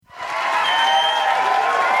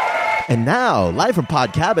And now, live from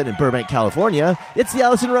Pod Cabin in Burbank, California, it's the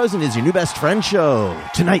Allison Rosen is Your New Best Friend show.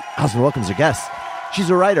 Tonight, Allison welcomes her guest. She's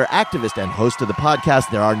a writer, activist, and host of the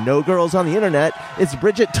podcast There Are No Girls on the Internet. It's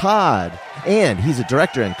Bridget Todd. And he's a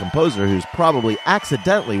director and composer who's probably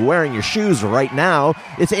accidentally wearing your shoes right now.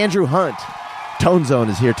 It's Andrew Hunt. Tone Zone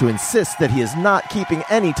is here to insist that he is not keeping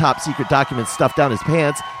any top secret documents stuffed down his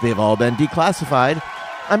pants. They've all been declassified.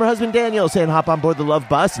 I'm her husband Daniel, saying hop on board the Love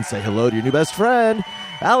Bus and say hello to your new best friend,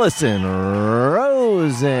 Allison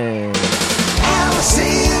Rosen. Allison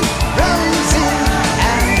Rosen.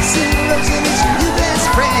 Allison Rosen is your new best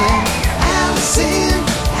friend. Allison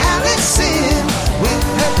with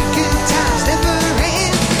her good times never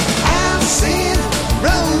end. Allison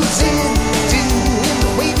Rosen, doing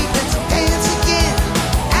the wavy pencil dance again.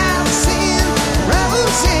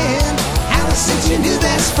 Allison's your new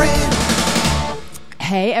best friend.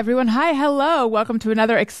 Hey everyone, hi, hello. Welcome to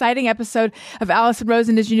another exciting episode of Allison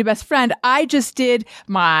Rosen is Your New Best Friend. I just did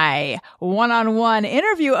my one-on-one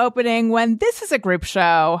interview opening when this is a group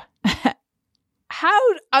show. How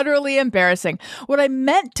utterly embarrassing. What I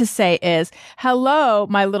meant to say is, hello,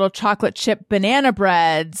 my little chocolate chip banana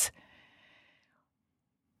breads.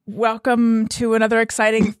 Welcome to another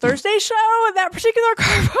exciting Thursday show. That particular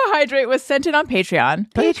carbohydrate was sent in on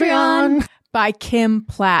Patreon. By Kim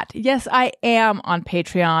Platt. Yes, I am on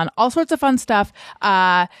Patreon. All sorts of fun stuff.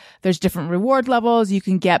 There's different reward levels. You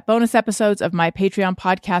can get bonus episodes of my Patreon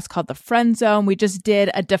podcast called The Friend Zone. We just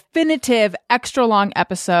did a definitive extra long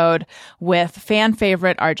episode with fan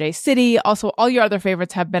favorite RJ City. Also, all your other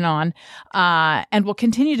favorites have been on, and will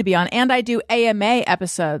continue to be on. And I do AMA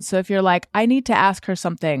episodes. So if you're like, I need to ask her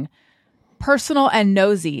something personal and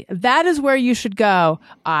nosy, that is where you should go.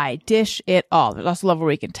 I dish it all. There's also a level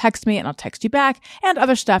where you can text me and I'll text you back, and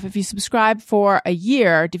other stuff. If you subscribe for a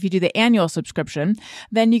year, if you do the annual subscription,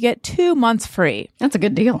 then you get 2 months free. That's a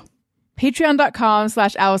good deal.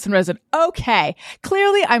 Patreon.com/Allison Rosen. Okay.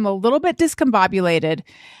 Clearly I'm a little bit discombobulated,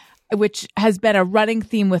 which has been a running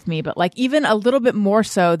theme with me, but like even a little bit more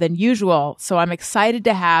so than usual. So I'm excited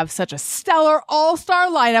to have such a stellar all-star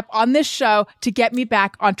lineup on this show to get me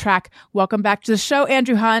back on track. Welcome back to the show,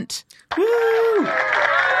 Andrew Hunt. Woo! Me!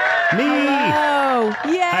 Hello.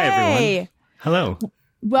 Yay! Hi, everyone. Hello.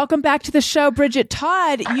 Welcome back to the show, Bridget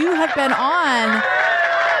Todd. You have been on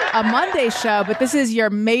a Monday show, but this is your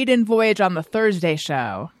maiden voyage on the Thursday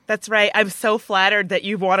show. That's right. I'm so flattered that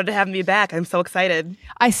you wanted to have me back. I'm so excited.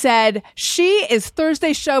 I said, she is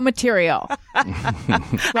Thursday show material.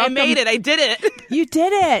 I made it. I did it. You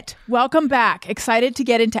did it. Welcome back. Excited to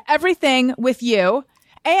get into everything with you.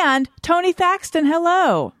 And Tony Thaxton,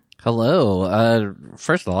 hello. Hello.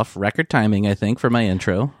 First off, record timing, I think, for my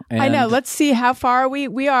intro. And I know. Let's see how far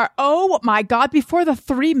we are. Oh, my God. Before the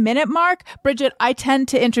 3-minute mark, Bridget, I tend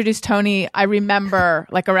to introduce Tony, I remember,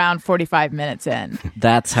 like around 45 minutes in.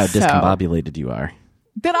 That's how discombobulated you are.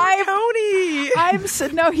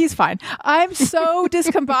 No, he's fine. I'm so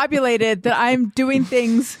discombobulated that I'm doing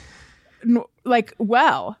things like,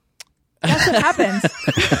 well. That's what happens.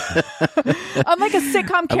 I'm like a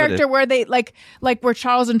sitcom character where they like where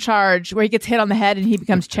Charles in Charge, where he gets hit on the head and he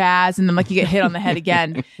becomes Chaz, and then like you get hit on the head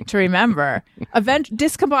again to remember.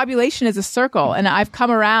 Discombobulation is a circle, and I've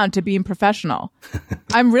come around to being professional.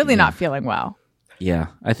 I'm really not feeling well. Yeah,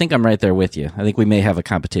 I think I'm right there with you. I think we may have a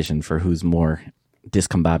competition for who's more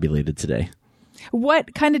discombobulated today.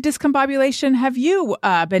 What kind of discombobulation have you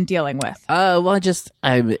been dealing with? Well,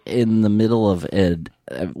 I'm in the middle of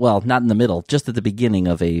not in the middle, just at the beginning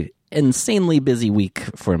of a insanely busy week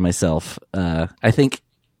for myself. I think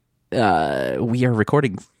we are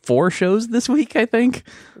recording 4 shows this week, I think.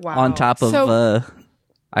 Wow. On top of,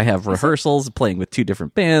 I have rehearsals, playing with 2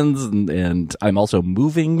 different bands, and I'm also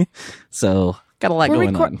moving. So got a lot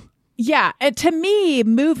going on. Yeah. To me,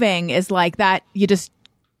 moving is like that.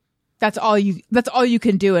 That's all you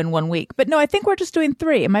can do in 1 week. But no, I think we're just doing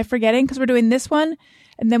 3. Am I forgetting? Because we're doing this one,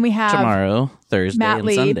 and then we have tomorrow, Thursday, Matt and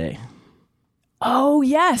Lee. Sunday. Oh,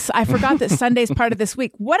 yes. I forgot that Sunday's part of this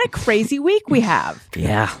week. What a crazy week we have.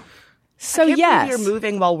 Yeah. So, I can't yes. believe you're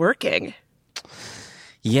moving while working.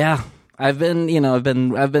 Yeah. I've been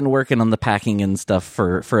working on the packing and stuff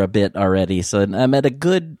for a bit already. So I'm at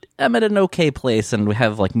an okay place, and we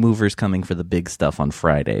have like movers coming for the big stuff on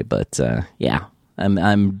Friday. But yeah,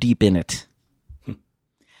 I'm deep in it.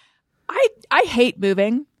 I hate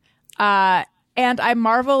moving. And I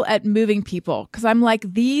marvel at moving people, because I'm like,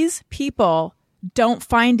 these people don't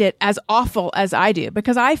find it as awful as I do.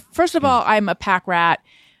 Because first of all, I'm a pack rat,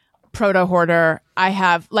 proto hoarder. I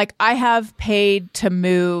have paid to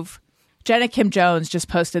move. Jenna Kim Jones just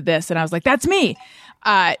posted this, and I was like, that's me.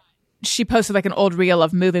 she posted like an old reel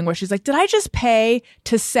of moving where she's like, did I just pay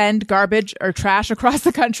to send garbage or trash across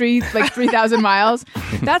the country like 3,000 miles?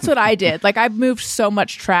 That's what I did. Like, I've moved so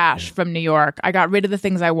much trash from New York. I got rid of the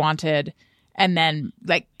things I wanted and then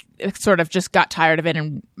like sort of just got tired of it.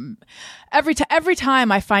 And every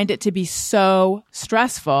time I find it to be so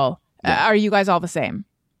stressful. Are you guys all the same?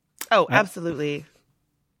 Oh, absolutely.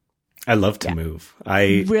 I love to move.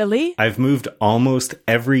 Really? I've moved almost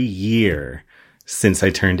every year since I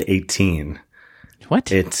turned 18.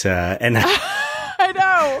 What? It's and I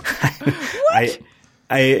know.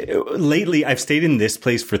 I lately I've stayed in this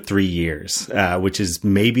place for 3 years, which is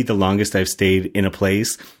maybe the longest I've stayed in a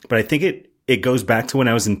place. But I think it goes back to when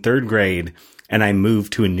I was in 3rd grade and I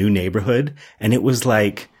moved to a new neighborhood, and it was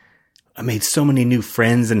like I made so many new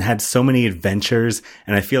friends and had so many adventures,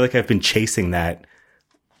 and I feel like I've been chasing that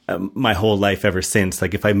my whole life ever since.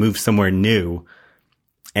 Like, if I move somewhere new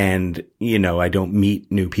and, you know, I don't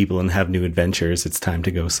meet new people and have new adventures, it's time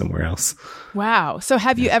to go somewhere else. Wow. So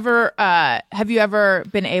have you ever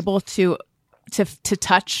been able to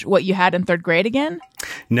touch what you had in 3rd grade again?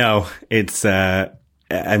 No, it's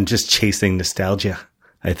I'm just chasing nostalgia,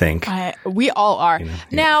 I think. We all are. You know,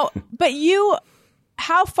 now, but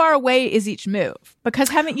how far away is each move? Because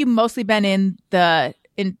haven't you mostly been in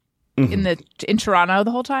Toronto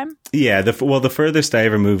the whole time? Yeah. The furthest I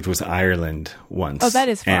ever moved was Ireland once. Oh, that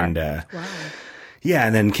is far. And yeah,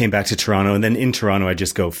 and then came back to Toronto, and then in Toronto I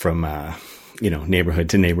just go from neighborhood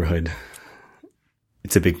to neighborhood.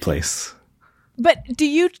 It's a big place. But do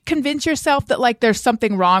you convince yourself that like there's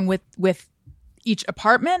something wrong with each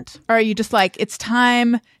apartment, or are you just like, it's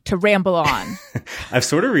time to ramble on? I've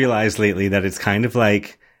sort of realized lately that it's kind of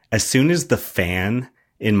like as soon as the fan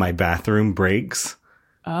in my bathroom breaks,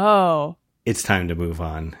 oh, it's time to move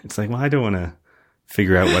on. It's like, well, I don't want to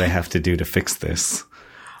figure out what I have to do to fix this.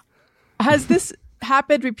 Has this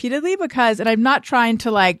happened repeatedly? Because, and I'm not trying to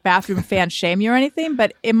like bathroom fan shame you or anything,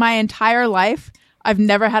 but in my entire life, I've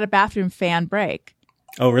never had a bathroom fan break.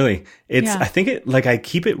 Oh, really? Yeah. I think I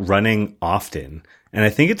keep it running often, and I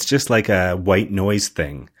think it's just like a white noise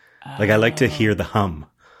thing. Like, I like to hear the hum.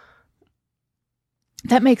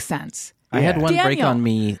 That makes sense. I had one break Daniel. on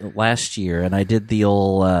me last year, and I did the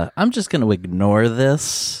old, I'm just going to ignore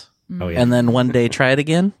this. Oh, yeah. And then one day try it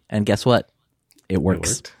again, and guess what? It It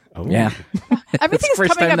works. worked. Oh. Yeah. Everything's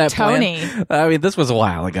First coming time up, that plan- Tony. I mean, this was a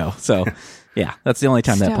while ago. So, yeah, that's the only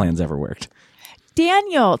time that Stop. plan's ever worked.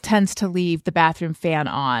 Daniel tends to leave the bathroom fan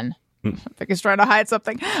on. I think he's trying to hide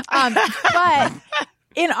something. But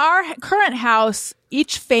in our current house,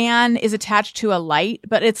 each fan is attached to a light,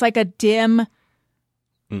 but it's like a dim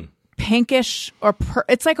pinkish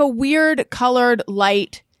it's like a weird colored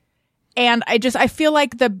light. And I feel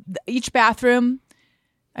like each bathroom,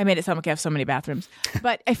 I made it sound like I have so many bathrooms,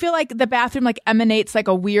 but I feel like the bathroom like emanates like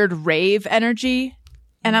a weird rave energy.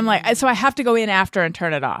 And I'm like, so I have to go in after and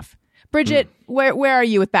turn it off. Bridget, where are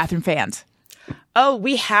you with bathroom fans? Oh,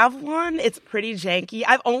 we have one. It's pretty janky.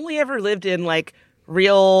 I've only ever lived in like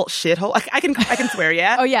real shithole. I can swear,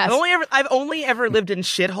 yeah. Oh, yes. I've only ever lived in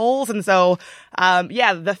shitholes, and so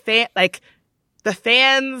the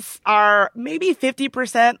fans are maybe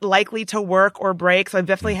 50% likely to work or break. So I've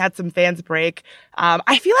definitely had some fans break.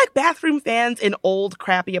 I feel like bathroom fans in old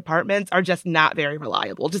crappy apartments are just not very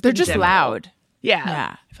reliable. They're in just general. loud. Yeah.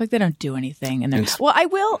 Yeah. I feel like they don't do anything. And well, I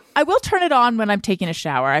will turn it on when I'm taking a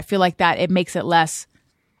shower. I feel like that it makes it less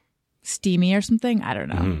steamy or something. I don't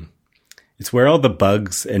know. Mm-hmm. It's where all the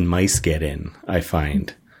bugs and mice get in, I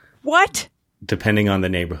find. What? Depending on the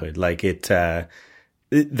neighborhood. Like the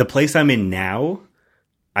place I'm in now,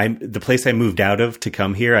 the place I moved out of to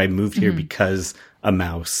come here, I moved here because a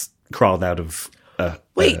mouse crawled out of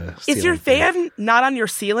Wait, is your ceiling fan not on your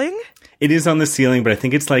ceiling? It is on the ceiling, but I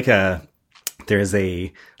think it's like there's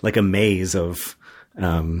a maze of,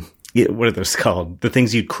 what are those called? The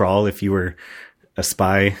things you'd crawl if you were a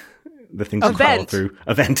spy. The things you crawl vent. through.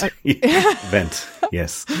 A vent. Vent.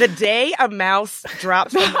 Yes. The day a mouse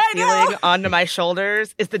drops from the ceiling onto my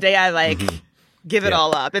shoulders is the day I give it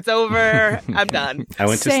all up. It's over. I'm done. I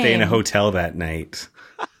went to stay in a Same. hotel that night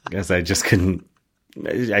because I just couldn't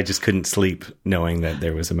sleep knowing that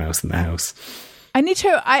there was a mouse in the house.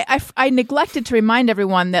 I neglected to remind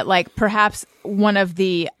everyone that like perhaps one of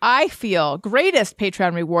the, I feel, greatest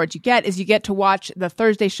Patreon rewards you get is you get to watch the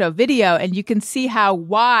Thursday show video, and you can see how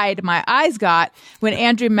wide my eyes got when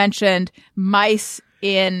Andrew mentioned mice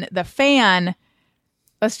in the fan.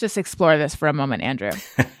 Let's just explore this for a moment, Andrew.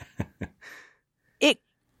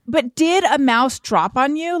 But did a mouse drop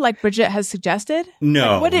on you like Bridget has suggested?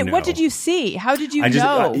 No. Like, what did you see? How did you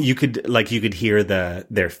know? You could hear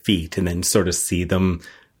their feet and then sort of see them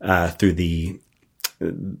through the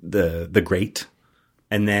the grate.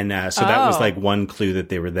 And then, so that was like one clue that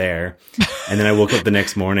they were there. And then I woke up the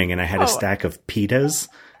next morning and I had a stack of pitas,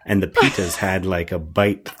 and the pitas had like a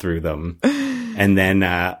bite through them. And then,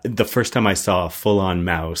 the first time I saw a full on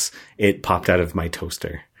mouse, it popped out of my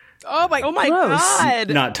toaster. Oh my God.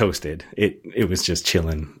 Not toasted. It was just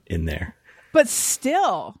chilling in there. But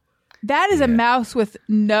still, that is a mouse with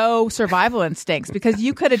no survival instincts, because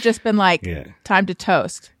you could have just been like, time to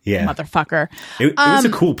toast, motherfucker. It was a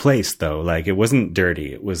cool place though. Like, it wasn't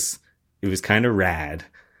dirty. It was kind of rad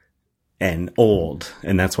and old.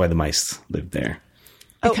 And that's why the mice lived there.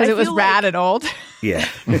 Because it was rad and old. Yeah.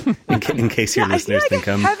 In case your listeners think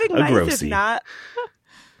I'm a grossy.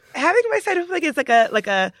 Having mice, I don't feel like it's like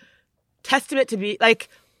a testament to be like,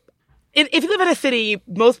 if you live in a city,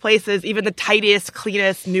 most places, even the tightest,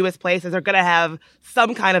 cleanest, newest places, are going to have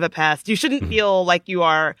some kind of a pest. You shouldn't feel like you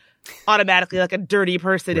are automatically like a dirty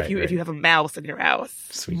person if you have a mouse in your house.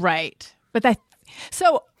 Sweet. Right. But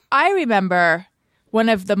so I remember one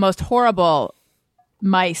of the most horrible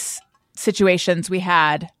mice situations we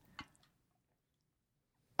had.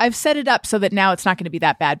 I've set it up so that now it's not going to be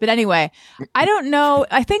that bad. But anyway, I don't know.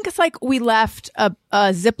 I think it's like we left a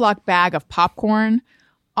Ziploc bag of popcorn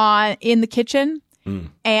in the kitchen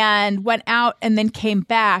and went out and then came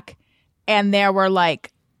back, and there were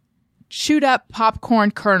like chewed up popcorn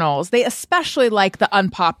kernels. They especially like the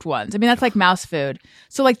unpopped ones. I mean, that's like mouse food.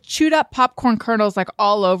 So like chewed up popcorn kernels like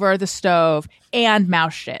all over the stove, and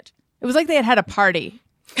mouse shit. It was like they had a party.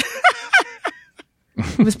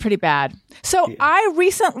 It was pretty bad. So I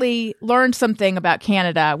recently learned something about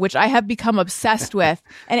Canada, which I have become obsessed with.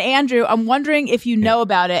 And Andrew, I'm wondering if you know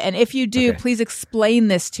about it. And if you do, please explain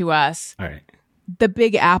this to us. All right. The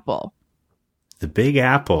Big Apple. The Big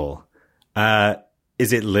Apple.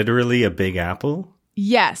 Is it literally a big apple?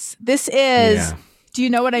 Yes. This is... Do you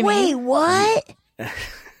know what I mean? Wait, what?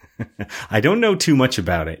 I don't know too much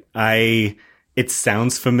about it. It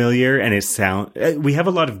sounds familiar, and we have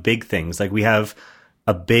a lot of big things. Like, we have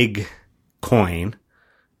a big coin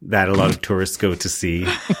that a lot of tourists go to see.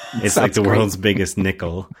 It's like the world's biggest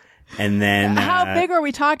nickel. And then how big are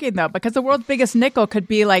we talking though? Because the world's biggest nickel could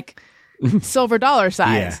be like silver dollar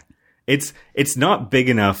size. Yeah. It's not big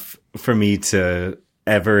enough for me to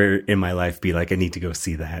ever in my life be like, I need to go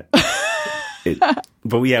see that.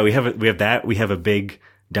 But yeah, we have that. We have a big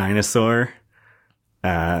dinosaur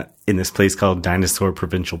in this place called Dinosaur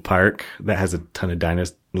Provincial Park that has a ton of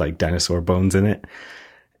dinosaur bones in it.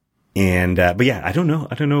 And but yeah, I don't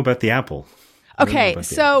know about the apple. Okay,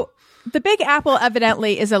 so the Big Apple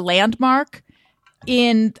evidently is a landmark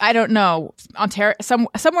in, I don't know, Ontario,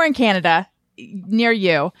 somewhere in Canada near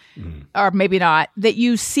you, or maybe not, that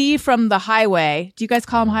you see from the highway. Do you guys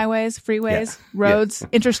call them highways, freeways, roads,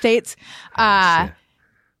 interstates? As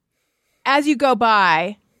you go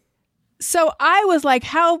by. So I was like,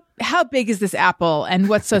 how big is this apple and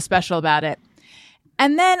what's so special about it?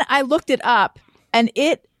 And then I looked it up, and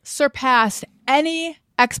it surpassed any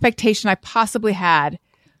expectation I possibly had.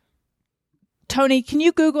 Tony, can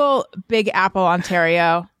you Google Big Apple,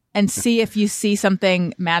 Ontario, and see if you see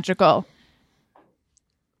something magical?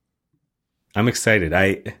 I'm excited.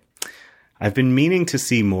 I've been meaning to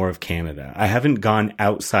see more of Canada. I haven't gone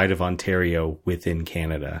outside of Ontario within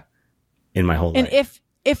Canada in my whole life. And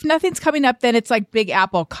if nothing's coming up, then it's like Big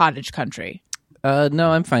Apple cottage country.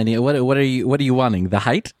 No, I'm finding it. What are you wanting? The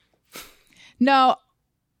height? No,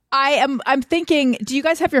 I'm thinking, do you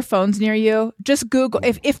guys have your phones near you? Just Google,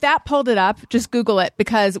 if that pulled it up, just Google it,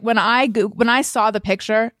 because when I saw the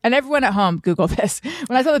picture, and everyone at home Google this,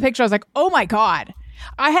 when I saw the picture, I was like, oh my God,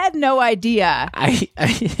 I had no idea.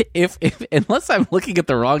 If unless I'm looking at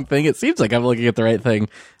the wrong thing, it seems like I'm looking at the right thing.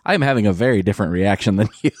 I'm having a very different reaction than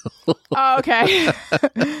you. Oh, okay.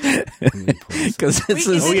 Because is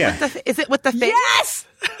it with the face? Yes!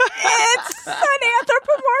 It's an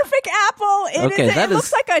anthropomorphic apple. It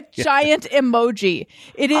looks like a giant emoji.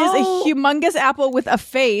 It is a humongous apple with a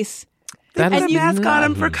face. They put a mask on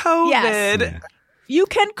him for COVID. Yes. Yeah. You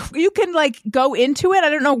can like go into it. I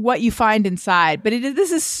don't know what you find inside, but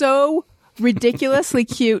this is so ridiculously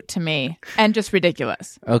cute to me, and just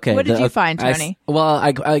ridiculous. Okay, what did you find, Tony?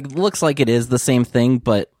 I looks like it is the same thing,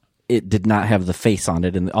 but it did not have the face on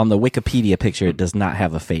it. And on the Wikipedia picture, it does not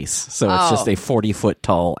have a face, so it's just a 40-foot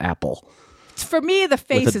tall apple. For me, the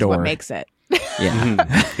face is what makes it. Yeah,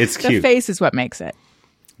 it's cute. The face is what makes it.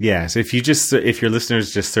 Yeah, so if your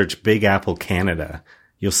listeners just search Big Apple Canada,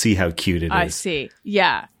 you'll see how cute it is. I see.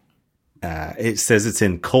 Yeah. It says it's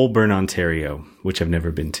in Colborne, Ontario, which I've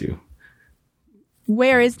never been to.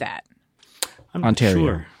 Where is that? I'm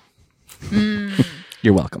Ontario. not sure.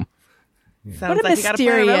 You're welcome. Sounds what a like you gotta plan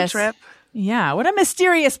a road mysterious trip. Yeah, what a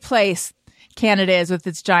mysterious place Canada is with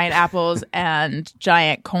its giant apples and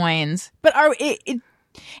giant coins. But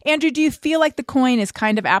Andrew, do you feel like the coin is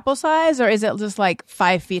kind of apple size, or is it just like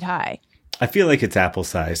 5 feet high? I feel like it's apple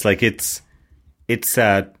size. Like it's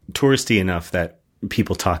touristy enough that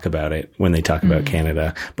people talk about it when they talk about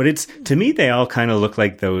Canada. But it's, to me, they all kind of look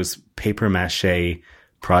like those paper mache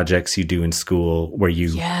projects you do in school where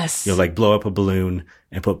you'll like blow up a balloon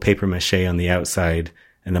and put paper mache on the outside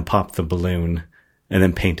and then pop the balloon and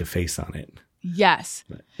then paint a face on it. Yes.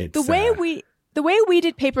 It's, The way we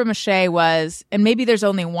did paper mache was, and maybe there's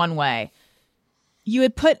only one way, you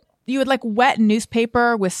would like wet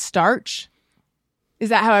newspaper with starch. Is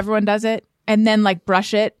that how everyone does it? And then like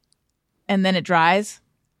brush it and then it dries.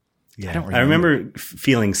 Yeah. I remember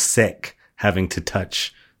feeling sick having to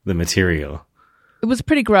touch the material. It was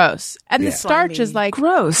pretty gross. And the starch is like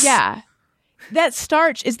gross. Yeah. That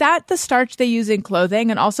starch, is that the starch they use in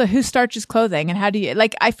clothing? And also, who starches clothing? And how do you,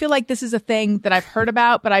 like, I feel like this is a thing that I've heard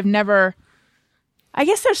about, but I've never, I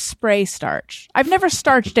guess there's spray starch. I've never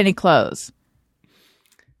starched any clothes.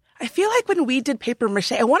 I feel like when we did paper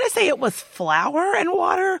mache, I want to say it was flour and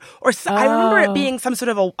water, or I remember it being some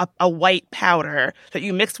sort of a white powder that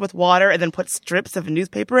you mixed with water and then put strips of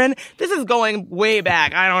newspaper in. This is going way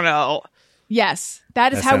back. I don't know. Yes,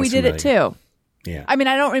 that is That how we sounds did it familiar. too. Yeah. I mean,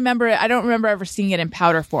 I don't remember ever seeing it in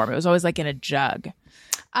powder form. It was always like in a jug.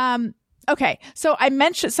 Okay, so I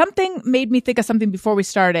mentioned something made me think of something before we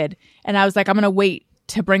started, and I was like, I'm going to wait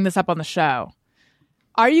to bring this up on the show.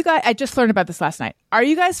 Are you guys? I just learned about this last night. Are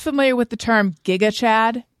you guys familiar with the term Giga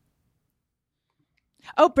Chad?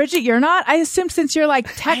 Oh, Bridget, you're not? I assumed since you're like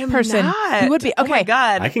tech I'm person, not. you would be. Okay, Oh my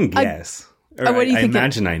God. I can guess. Or what do you I think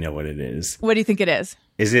imagine I know what it is. What do you think it is?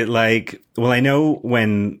 Is it like, well, I know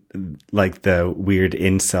when like the weird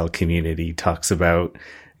incel community talks about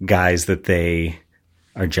guys that they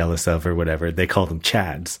are jealous of or whatever, they call them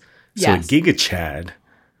Chads. Yes. So a Giga Chad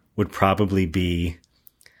would probably be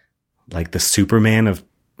like the Superman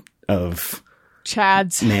of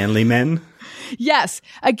Chads. manly men. Yes,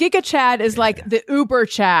 a Giga Chad is like the Uber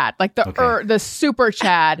Chad, like the super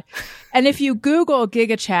Chad. And if you Google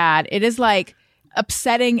Giga Chad, it is like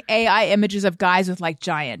upsetting AI images of guys with like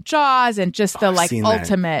giant jaws and just the like seen that.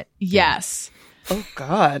 ultimate. Yes, Oh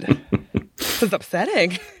God. This is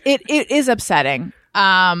upsetting. it is upsetting.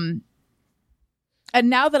 And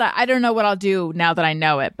now that I don't know what I'll do now that I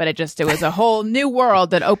know it, but it was a whole new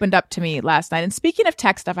world that opened up to me last night. And speaking of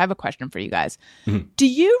tech stuff, I have a question for you guys. Do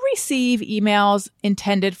you receive emails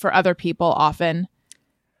intended for other people often?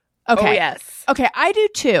 Okay. Oh, yes. Okay, I do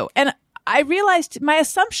too. And I realized my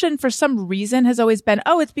assumption for some reason has always been,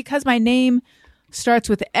 it's because my name starts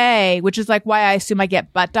with A, which is like why I assume I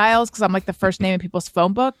get butt dials because I'm like the first name in people's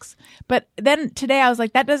phone books. But then today I was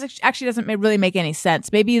like, that doesn't really make any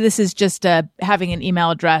sense. Maybe this is just having an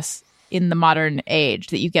email address in the modern age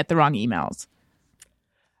that you get the wrong emails.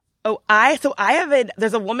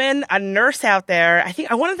 There's a woman, a nurse out there.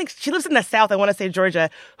 I want to think she lives in the South. I want to say Georgia,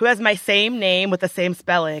 who has my same name with the same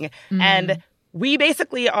spelling. And we've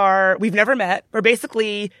never met. We're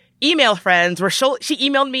basically email friends. She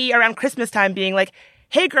emailed me around Christmas time being like,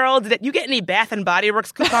 hey girl, did you get any Bath and Body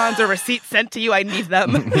Works coupons or receipts sent to you? I need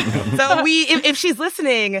them. So if she's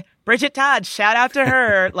listening, Bridget Todd, shout out to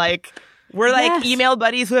her. Like, we're like Yes. email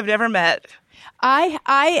buddies who have never met. I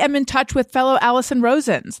am in touch with fellow Allison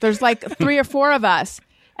Rosens. There's like 3 or 4 of us.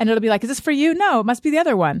 And it'll be like, is this for you? No, it must be the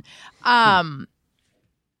other one. Have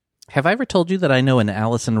I ever told you that I know an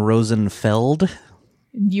Allison Rosenfeld?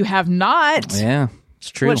 You have not. Yeah, it's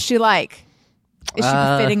true. What's she like? Is she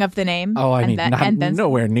befitting of the name? Oh, I And mean, then-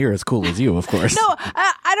 nowhere near as cool as you, of course. No,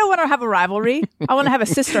 I don't want to have a rivalry. I want to have a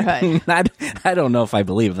sisterhood. I don't know if I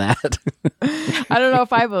believe that. I don't know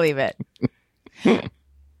if I believe it.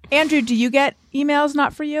 Andrew, do you get emails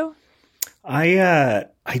not for you? I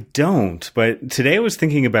don't, but today I was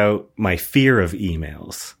thinking about my fear of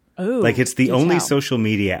emails. Ooh, Like it's the do only tell. social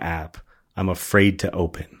media app I'm afraid to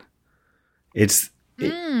open.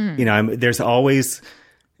 There's always,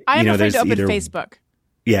 I'm afraid there's to open either- Facebook.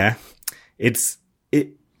 yeah,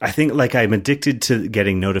 I think like I'm addicted to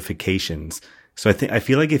getting notifications. So I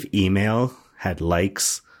feel like if email had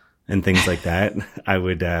likes and things like that, I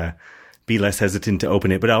would be less hesitant to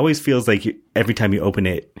open it. But it always feels like every time you open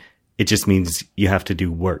it, it just means you have to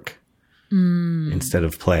do work instead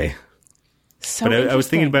of play. So But I was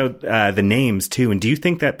thinking interesting. about the names too. And do you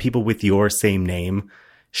think that people with your same name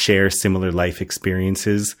share similar life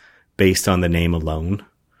experiences based on the name alone?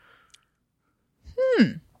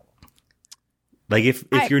 Like if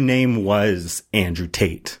your name was Andrew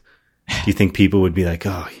Tate, do you think people would be like,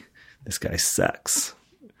 oh, this guy sucks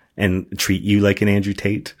and treat you like an Andrew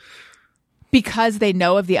Tate? because they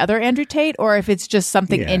know of the other Andrew Tate, or if it's just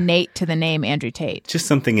something Yeah. innate to the name Andrew Tate. Just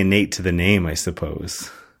something innate to the name, I suppose.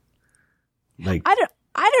 Like, I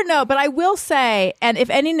don't know, but I will say, and if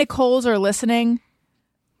any Nicoles are listening,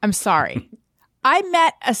 I'm sorry.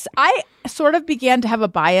 I sort of began to have a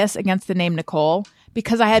bias against the name Nicole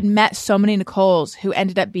because I had met so many Nicoles who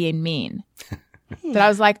ended up being mean. That I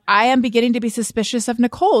was like, I am beginning to be suspicious of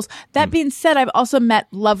Nicoles. That being said, I've also met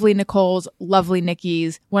lovely Nicoles, lovely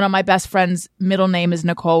Nickies. One of my best friends' middle name is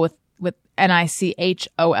Nicole with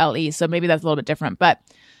Nichole. So maybe that's a little bit different. But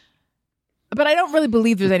I don't really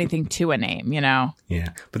believe there's anything to a name, you know? yeah.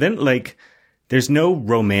 But then, like, there's no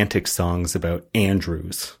romantic songs about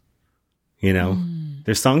Andrews, you know?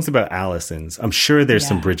 There's songs about Allisons. I'm sure there's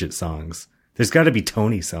some Yeah. Bridget songs. There's got to be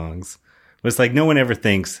Tony songs. But it's like no one ever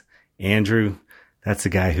thinks, Andrew, that's a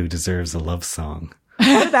guy who deserves a love song.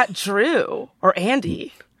 What about Drew or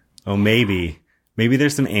Andy? Oh, maybe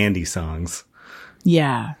there's some Andy songs.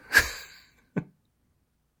 Yeah.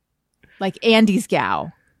 Like Andy's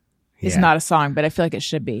Gal is Yeah. not a song, but I feel like it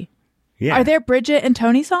should be. Yeah. Are there Bridget and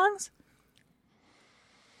Tony songs?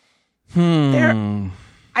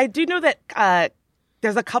 I do know that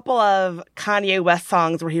there's a couple of Kanye West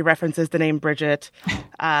songs where he references the name Bridget.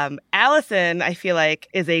 Allison, I feel like,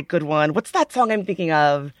 is a good one. What's that song I'm thinking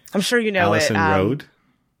of? I'm sure you know Allison it. Road,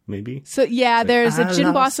 maybe? So yeah, there's a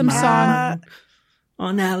Gin Blossom song.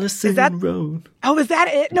 On Allison Is that- Road. Oh, is that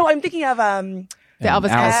it? No, I'm thinking of The Elvis Allison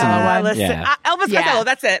Costello one. Allison- Yeah. Elvis Yeah. Costello.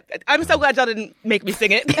 That's it. I'm so glad y'all didn't make me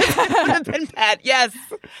sing it. It could have been bad. Yes.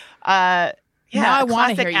 Yeah. Now I want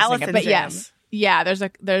to classic hear you sing Allison it, but jam. yes. Yeah,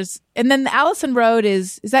 there's and then the Allison Road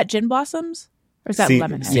is that Gin Blossoms? Or is that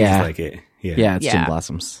Lemonhead? Seems Yeah. like it. Yeah. Yeah, it's Yeah. Gin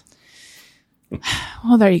Blossoms.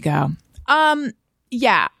 Well, there you go.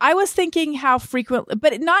 Yeah, I was thinking how frequent,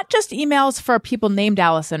 but not just emails for people named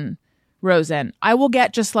Allison Rosen. I will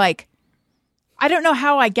get just like, I don't know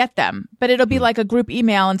how I get them, but it'll be like a group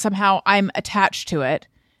email and somehow I'm attached to it,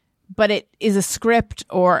 but it is a script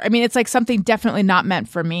or, I mean, it's like something definitely not meant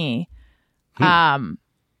for me.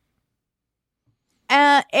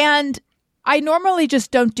 And I normally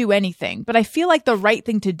just don't do anything, but I feel like the right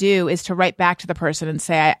thing to do is to write back to the person and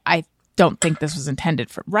say, I don't think this was intended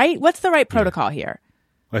for, right? What's the right protocol here?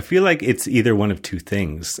 I feel like it's either one of two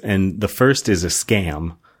things. And the first is a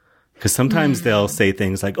scam. Because sometimes they'll say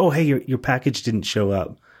things like, oh, hey, your package didn't show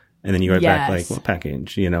up. And then you write back like, Yes. what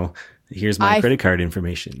package? You know, here's my credit card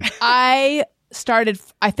information. I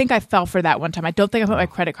think I fell for that one time. I don't think I put my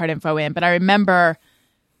credit card info in, but I remember,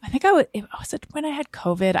 was it when I had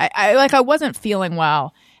COVID? I wasn't feeling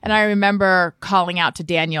well. And I remember calling out to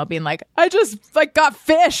Daniel being like, I just like got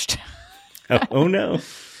fished. Oh, no.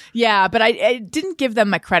 Yeah, but I didn't give them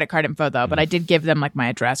my credit card info though, but I did give them like my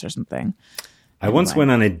address or something. I once went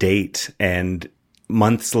on a date and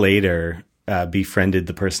months later befriended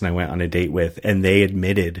the person I went on a date with. And they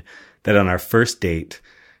admitted that on our first date,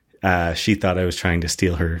 she thought I was trying to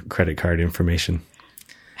steal her credit card information.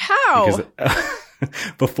 How? Because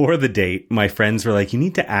before the date, my friends were like, you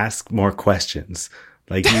need to ask more questions.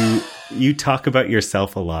 Like you talk about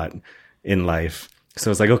yourself a lot in life. So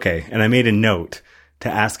I was like, okay. And I made a note to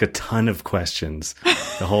ask a ton of questions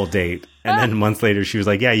the whole date. And then months later, she was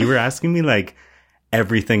like, yeah, you were asking me like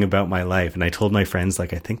everything about my life. And I told my friends,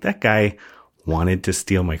 like, I think that guy wanted to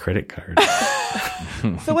steal my credit card.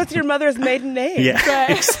 So what's your mother's maiden name? Yeah,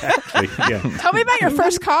 exactly. Yeah. Tell me about your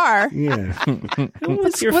first car. Yeah. Who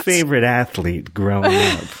was your favorite athlete growing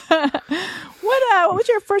up? What was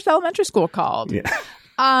your first elementary school called? Yeah.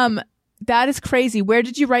 That is crazy. Where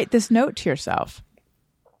did you write this note to yourself?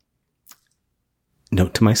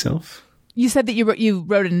 Note to myself. You said that you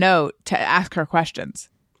wrote a note to ask her questions.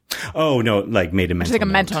 Oh, no, like made a mental note. like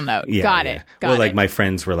a mental note. Got it. Got like it. my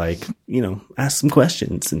friends were like, ask some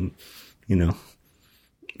questions and,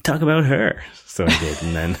 talk about her. So I did.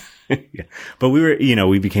 And then, yeah. But we were,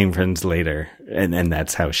 we became friends later. And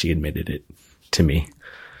that's how she admitted it to me.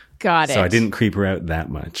 Got it. So I didn't creep her out that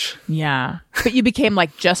much. Yeah. But you became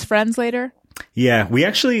like just friends later? Yeah.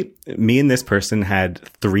 Me and this person had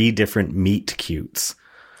 3 different meet cutes.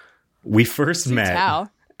 We first met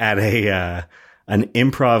tell. at an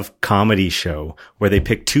improv comedy show where they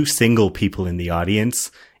pick 2 single people in the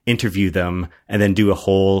audience, interview them, and then do a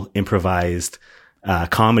whole improvised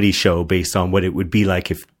comedy show based on what it would be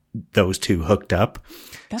like if those 2 hooked up.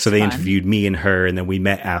 That's so they fun. interviewed me and her, and then we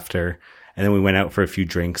met after, and then we went out for a few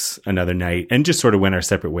drinks another night and just sort of went our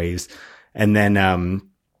separate ways. And then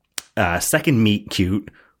second meet cute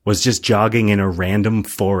was just jogging in a random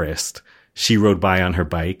forest. She rode by on her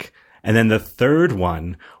bike. And then the third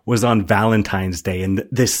one was on Valentine's Day. And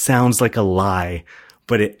this sounds like a lie,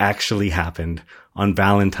 but it actually happened. on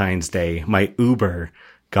Valentine's Day, my Uber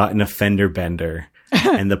got in a fender bender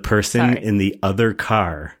and the person in the other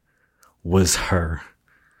car was her.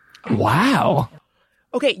 Wow.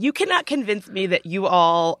 Okay, you cannot convince me that you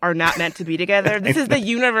all are not meant to be together. This is the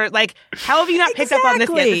universe. Like, how have you not picked up on this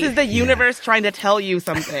yet? This is the universe trying to tell you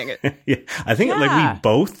something. Yeah, I think like we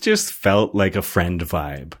both just felt like a friend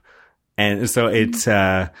vibe. And so it's,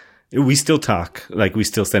 we still talk, like we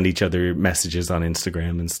still send each other messages on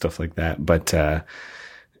Instagram and stuff like that. But,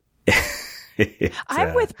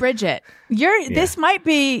 I'm with Bridget. This might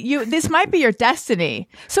be your destiny.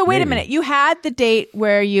 So wait a minute. You had the date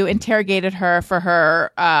where you interrogated her for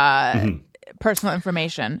her personal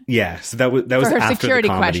information. Yeah. So that was her after security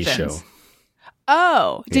the comedy questions. show.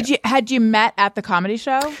 Oh, had you met at the comedy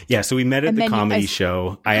show? Yeah. So we met at the comedy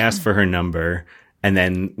show. I asked for her number and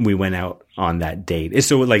then we went out on that date.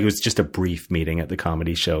 So like, it was just a brief meeting at the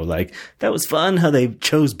comedy show. Like, that was fun how they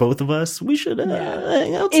chose both of us. We should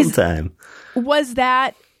hang out sometime. Was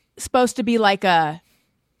that supposed to be like a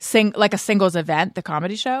singles event, the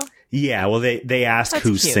comedy show? Yeah, well, they ask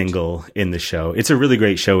who's single in the show. It's a really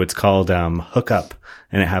great show. It's called Hook Up,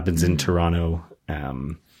 and it happens in Toronto,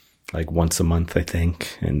 like once a month, I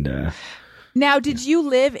think. And now, did you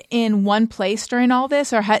live in one place during all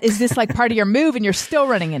this, or is this like part of your move, and you're still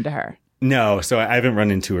running into her? No, so I haven't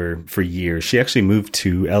run into her for years. She actually moved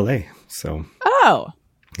to LA. So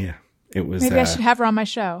yeah, it was. Maybe I should have her on my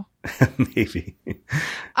show. Maybe.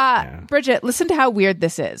 Bridget, listen to how weird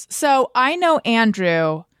this is. So I know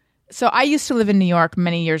Andrew. So I used to live in New York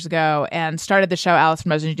many years ago and started the show Allison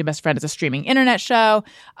Rosen, Your New Best Friend, as a streaming internet show.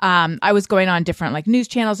 I was going on different like news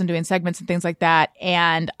channels and doing segments and things like that.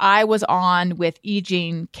 And I was on with E.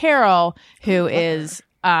 Jean Carroll, who is,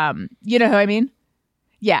 you know who I mean?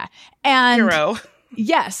 Yeah. And Hero.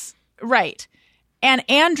 Yes, right. And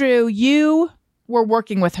Andrew, you were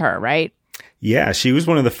working with her, right? Yeah, she was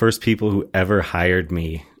one of the first people who ever hired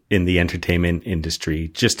me in the entertainment industry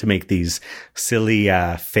just to make these silly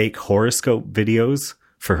fake horoscope videos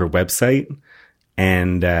for her website.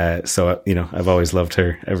 And so, you know, I've always loved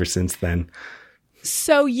her ever since then.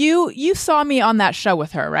 So you saw me on that show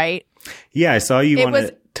with her, right? Yeah, I saw you on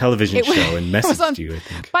a television show and messaged you, I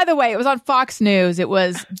think. By the way, it was on Fox News. It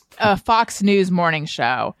was a Fox News morning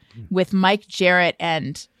show with Mike Jarrett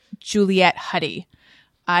and Juliette Huddy.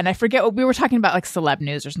 And I forget what we were talking about, like celeb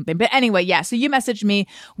news or something. But anyway, yeah. So you messaged me.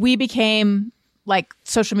 We became like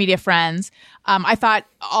social media friends. I thought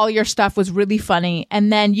all your stuff was really funny.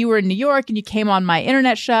 And then you were in New York and you came on my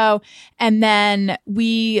internet show. And then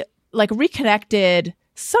we like reconnected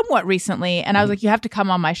somewhat recently. And I was like, you have to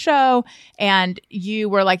come on my show. And you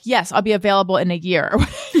were like, yes, I'll be available in a year.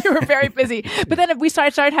 You were very busy. But then we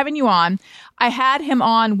started having you on. I had him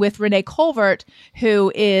on with Renee Colvert,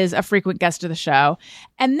 who is a frequent guest of the show.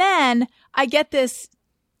 And then I get this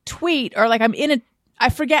tweet, or like I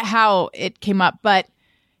forget how it came up, but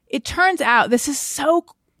it turns out, this is so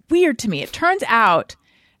weird to me. It turns out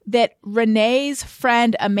that Renee's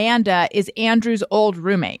friend Amanda is Andrew's old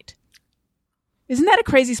roommate. Isn't that a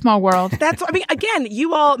crazy small world? Again,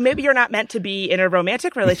 you all, maybe you're not meant to be in a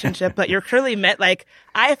romantic relationship, but you're clearly meant, like,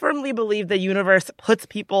 I firmly believe the universe puts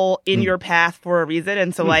people in your path for a reason.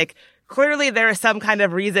 And so, like, clearly there is some kind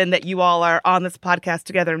of reason that you all are on this podcast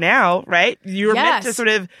together now, right? You're meant to sort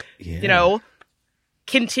of, you know,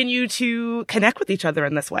 continue to connect with each other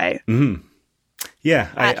in this way. Mm-hmm. Yeah,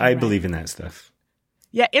 I believe in that stuff.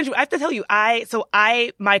 Yeah, Andrew, I have to tell you,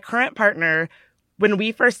 my current partner, when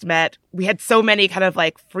we first met, we had so many kind of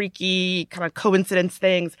like freaky kind of coincidence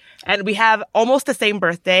things. And we have almost the same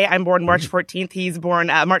birthday. I'm born March 14th. He's born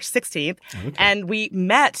March 16th. Okay. And we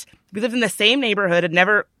met, we lived in the same neighborhood and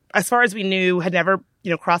never, as far as we knew, had never,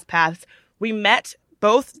 you know, crossed paths. We met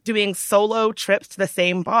both doing solo trips to the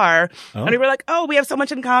same bar. Oh. And we were like, oh, we have so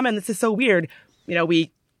much in common. This is so weird. You know,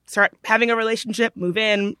 we start having a relationship, move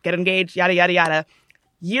in, get engaged, yada, yada, yada.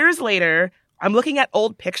 Years later, I'm looking at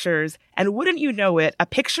old pictures, and wouldn't you know it, a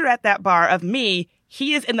picture at that bar of me,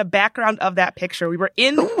 he is in the background of that picture. We were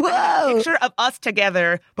in the picture of us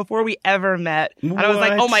together before we ever met. And I was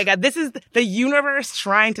like, oh my God, this is the universe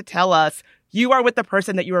trying to tell us you are with the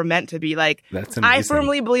person that you were meant to be. Like, that's amazing. I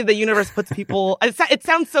firmly believe the universe puts people, it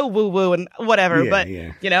sounds so woo-woo and whatever, but,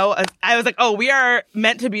 you know, I was like, oh, we are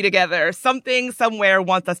meant to be together. Something somewhere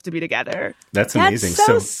wants us to be together. That's amazing.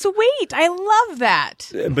 That's so sweet. I love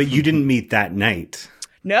that. But you didn't meet that night.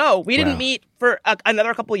 No, we didn't meet for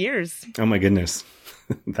another couple years. Oh my goodness.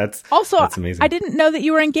 That's amazing. I didn't know that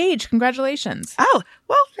you were engaged. Congratulations. Oh,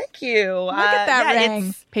 well, thank you. Look at that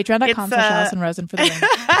ring. Patreon.com/Allison Rosen for the ring.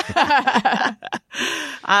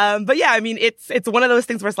 But yeah, I mean, it's one of those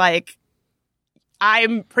things where it's like,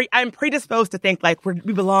 I'm predisposed to think like we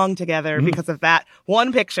belong together because of that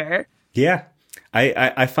one picture. Yeah.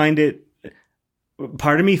 I find it,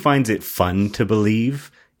 part of me finds it fun to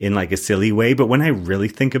believe in like a silly way, but when I really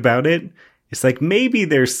think about it, it's like maybe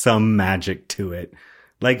there's some magic to it.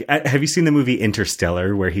 Like, have you seen the movie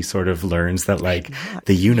Interstellar, where he sort of learns that like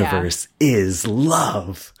the universe is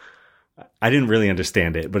love? I didn't really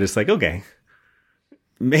understand it, but it's like, okay,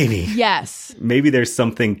 maybe. Yes. Maybe there's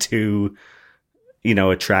something to, you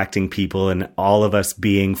know, attracting people and all of us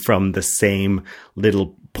being from the same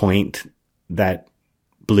little point that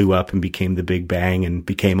blew up and became the Big Bang and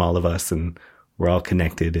became all of us, and we're all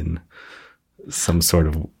connected in some sort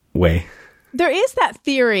of way. There is that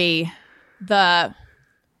theory,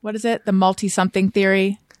 what is it? The multi-something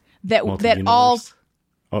theory that all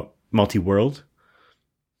multi-world.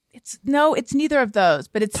 It's neither of those,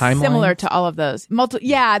 but it's similar to all of those.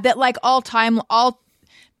 That like all time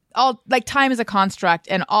like time is a construct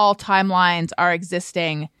and all timelines are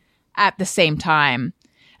existing at the same time.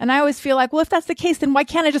 And I always feel like, well, if that's the case, then why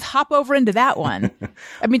can't I just hop over into that one?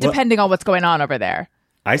 I mean, depending on what's going on over there.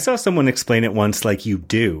 I saw someone explain it once like you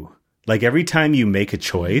do. Like every time you make a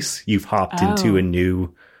choice, you've hopped into a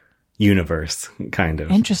new universe, kind of.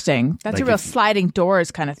 Interesting. That's like a real sliding doors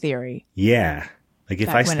kind of theory. Yeah. Like if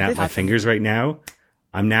I snap my fingers right now,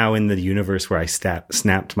 I'm now in the universe where I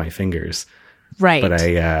snapped my fingers. Right.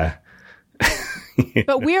 But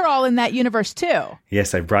But we're all in that universe too.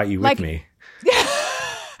 Yes, I brought you with me.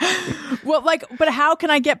 Well, but how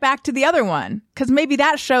can I get back to the other one? Because maybe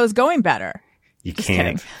that show is going better. You Just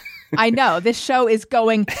can't. Kidding. I know. This show is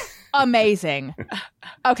going amazing.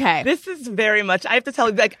 Okay. This is very much, I have to tell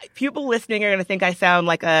you, like, people listening are going to think I sound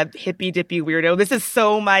like a hippy-dippy weirdo. This is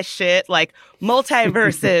so my shit. Like,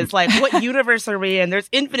 multiverses. Like, what universe are we in? There's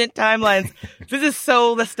infinite timelines. This is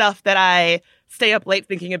so the stuff that I stay up late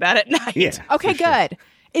thinking about at night. Yeah. Okay, good.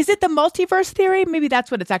 Is it the multiverse theory? Maybe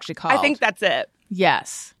that's what it's actually called. I think that's it.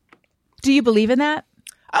 Yes. Do you believe in that?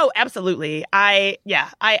 Oh, absolutely. I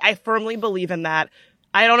firmly believe in that.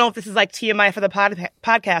 I don't know if this is like TMI for the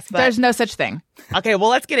podcast, but there's no such thing. Okay, well,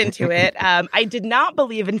 let's get into it. I did not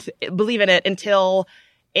believe in it until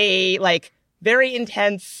a like very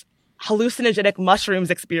intense hallucinogenic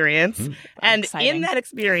mushrooms experience. And exciting. in that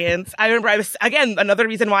experience, I remember I was, again, another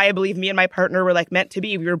reason why I believe me and my partner were like meant to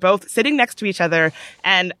be. We were both sitting next to each other,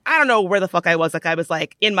 and I don't know where the fuck I was. Like I was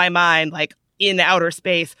like in my mind, like in outer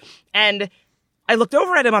space. And I looked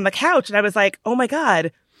over at him on the couch and I was like, oh my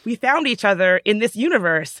God, we found each other in this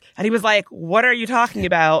universe. And he was like, what are you talking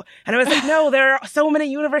about? And I was like, no, there are so many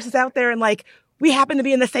universes out there. And like, we happen to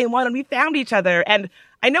be in the same one and we found each other. And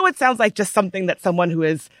I know it sounds like just something that someone who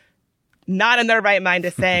is not in their right mind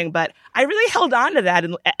is saying, but I really held on to that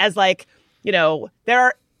as like, you know, there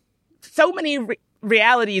are so many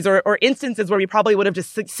realities or instances where we probably would have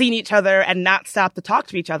just seen each other and not stopped to talk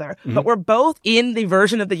to each other. Mm-hmm. But we're both in the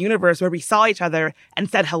version of the universe where we saw each other and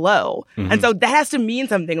said hello. Mm-hmm. And so that has to mean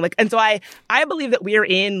something. Like, and so I believe that we're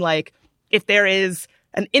in like, if there is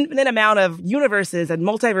an infinite amount of universes and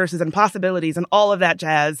multiverses and possibilities and all of that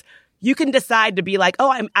jazz, you can decide to be like,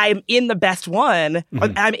 oh, I'm in the best one. Mm-hmm.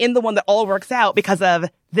 Or I'm in the one that all works out because of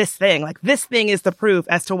this thing. Like this thing is the proof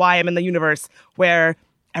as to why I'm in the universe where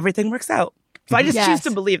everything works out. So I just choose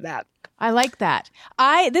to believe that. I like that.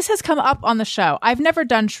 This has come up on the show. I've never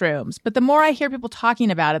done shrooms, but the more I hear people talking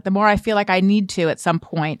about it, the more I feel like I need to at some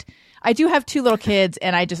point. I do have 2 little kids,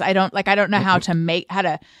 and I don't know how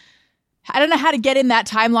to get in that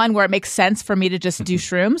timeline where it makes sense for me to just do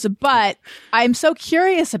shrooms, but I'm so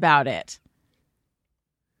curious about it.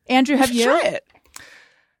 Andrew, have you? Try it.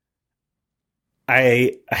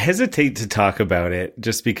 I hesitate to talk about it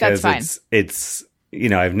just because it's you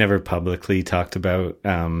know, I've never publicly talked about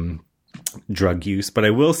drug use, but I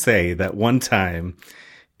will say that one time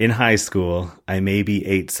in high school, I maybe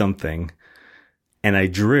ate something and I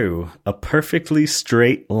drew a perfectly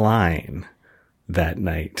straight line that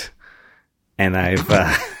night. And I've,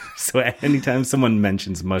 so anytime someone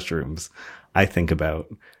mentions mushrooms, I think about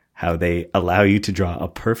how they allow you to draw a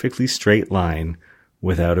perfectly straight line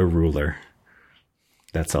without a ruler.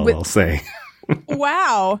 That's all I'll say.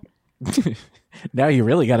 Wow. Now you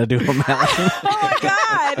really got to do them, Allison. Oh my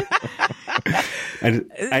God.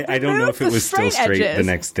 I don't know if it was still straight the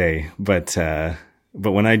next day, but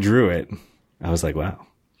when I drew it, I was like, wow,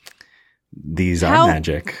 these are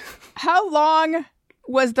magic. How long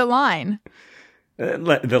was the line?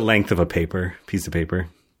 The length of a piece of paper.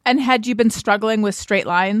 And had you been struggling with straight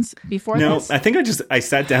lines before this? No, I think I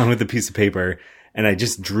sat down with a piece of paper and I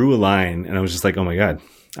just drew a line and I was just like, oh my God,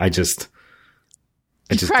 I just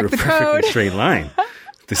drew a perfectly straight line.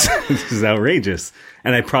 this is outrageous.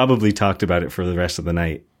 And I probably talked about it for the rest of the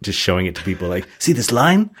night, just showing it to people like, see this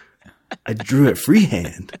line? I drew it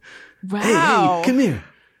freehand. Wow. Hey, come here.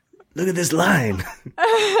 Look at this line.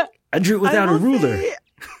 I drew it without a ruler.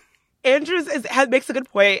 Andrews makes a good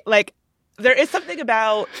point. Like, there is something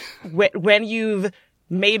about when you've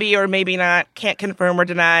maybe or maybe not, can't confirm or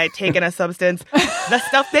deny, taken a substance, the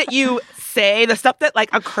stuff that you say, the stuff that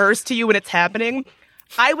like occurs to you when it's happening,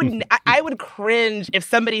 I would cringe if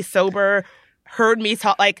somebody sober heard me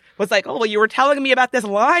talk, like, was like, oh, well, you were telling me about this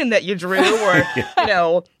line that you drew, or, you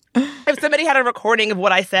know, if somebody had a recording of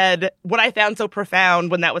what I said, what I found so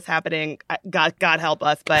profound when that was happening, God help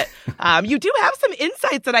us. But you do have some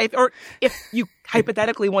insights or if you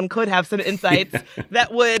hypothetically one could have some insights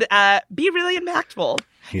that would be really impactful.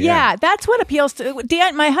 Yeah, that's what appeals to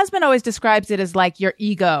Dan. My husband always describes it as like your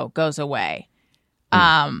ego goes away,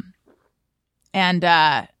 and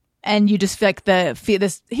you just feel like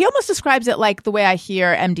this. He almost describes it like the way I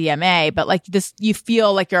hear MDMA, but like this, you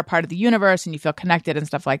feel like you're a part of the universe and you feel connected and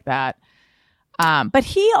stuff like that. But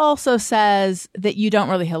he also says that you don't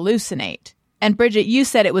really hallucinate. And Bridget, you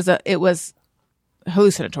said it was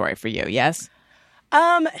hallucinatory for you. Yes.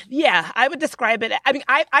 Yeah, I would describe it. I mean,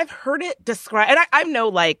 I've heard it described, and I'm no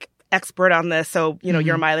like expert on this, so you know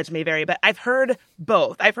your mileage may vary. But I've heard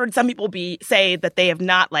both. I've heard some people say that they have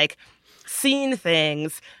not like seen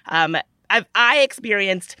things. I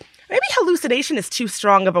experienced, maybe hallucination is too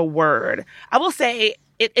strong of a word. I will say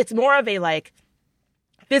it's more of a like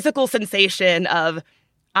physical sensation of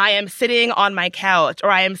I am sitting on my couch or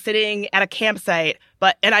I am sitting at a campsite,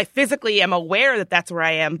 and I physically am aware that that's where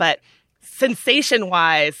I am, but sensation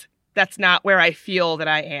wise, that's not where I feel that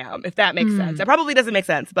I am, if that makes sense. It probably doesn't make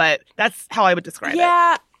sense, but that's how I would describe it.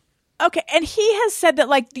 Yeah. Okay, and he has said that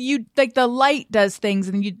like the light does things,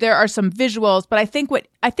 and there are some visuals. But I think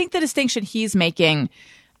the distinction he's making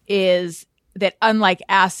is that unlike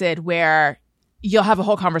acid, where you'll have a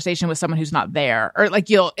whole conversation with someone who's not there, or like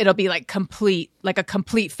it'll be like a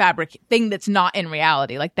complete fabric thing that's not in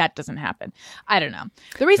reality. Like that doesn't happen. I don't know.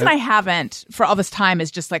 The reason I haven't for all this time is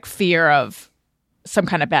just like fear of some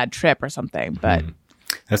kind of bad trip or something. But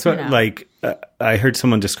that's what I heard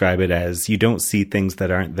someone describe it as, you don't see things that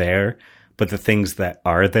aren't there, but the things that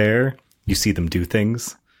are there, you see them do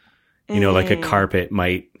things. You know, like a carpet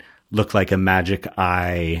might look like a magic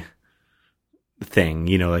eye thing,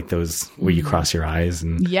 you know, like those where you cross your eyes,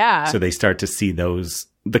 and so they start to see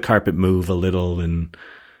the carpet move a little, and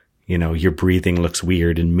you know, your breathing looks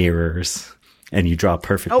weird in mirrors, and you draw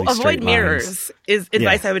perfectly straight avoid lines. Mirrors is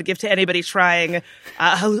advice I would give to anybody trying a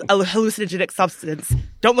hallucinogenic substance.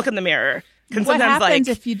 Don't look in the mirror. What happens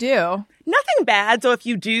if you do? Nothing bad. So if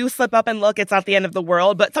you do slip up and look, it's not the end of the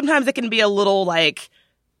world. But sometimes it can be a little like,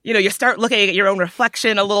 you know, you start looking at your own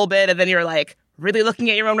reflection a little bit, and then you're like really looking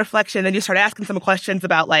at your own reflection. Then you start asking some questions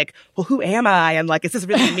about like, well, who am I? And like, is this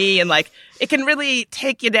really me? And like, it can really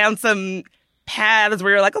take you down some paths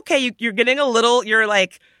where you're like, okay, you're getting a little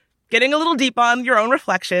deep on your own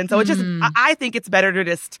reflection. So it's just, I think it's better to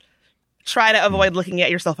just try to avoid looking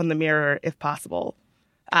at yourself in the mirror if possible.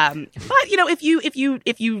 But you know, if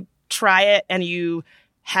you try it and you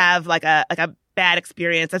have like a bad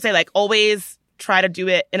experience, I'd say like always try to do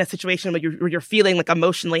it in a situation where you're feeling like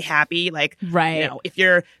emotionally happy. Like, right. You know, if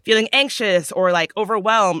you're feeling anxious or like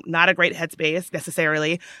overwhelmed, not a great headspace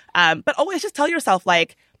necessarily. But always just tell yourself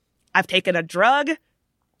like, I've taken a drug.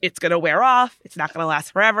 It's going to wear off. It's not going to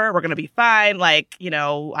last forever. We're going to be fine. Like, you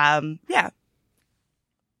know, yeah.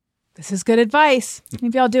 This is good advice.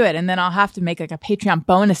 Maybe I'll do it. And then I'll have to make like a Patreon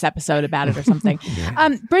bonus episode about it or something.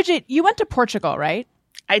 Bridget, you went to Portugal, right?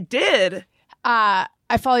 I did.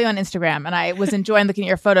 I follow you on Instagram and I was enjoying looking at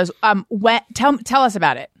your photos. Tell us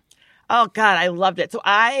about it. Oh God, I loved it. So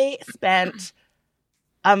I spent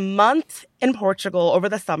a month in Portugal over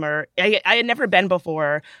the summer. I had never been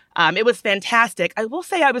before. It was fantastic. I will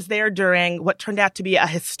say I was there during what turned out to be a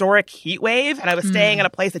historic heat wave, and I was staying in a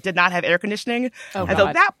place that did not have air conditioning. So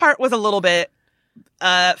that part was a little bit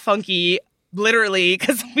funky, literally,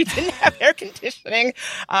 because we didn't have air conditioning.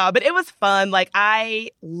 But it was fun. Like,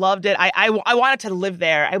 I loved it. I wanted to live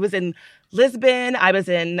there. I was in Lisbon. I was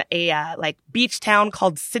in a like beach town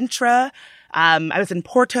called Sintra. I was in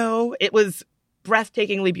Porto. It was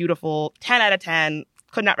breathtakingly beautiful. 10 out of 10.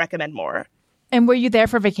 Could not recommend more. And were you there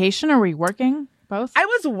for vacation or were you working? Both?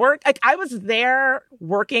 I was there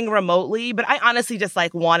working remotely, but I honestly just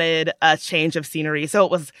like wanted a change of scenery. So it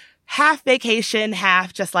was half vacation,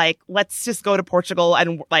 half just like, let's just go to Portugal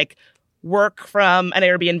and like work from an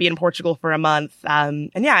Airbnb in Portugal for a month. And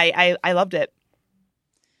yeah, I loved it.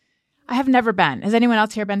 I have never been. Has anyone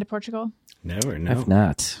else here been to Portugal? Never, no. I've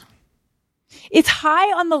not. It's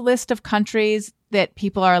high on the list of countries that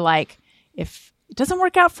people are like, if it doesn't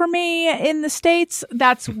work out for me in the States,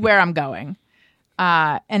 that's where I'm going.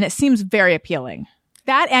 And it seems very appealing.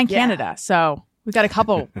 That and Canada. So we've got a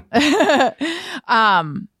couple. But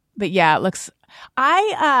yeah, it looks,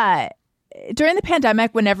 during the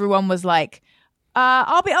pandemic when everyone was like,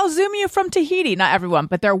 I'll Zoom you from Tahiti. Not everyone,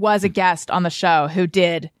 but there was a guest on the show who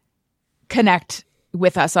did connect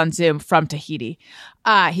with us on Zoom from Tahiti.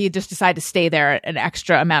 He just decided to stay there an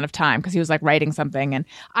extra amount of time because he was like writing something. And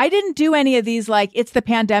I didn't do any of these, like, it's the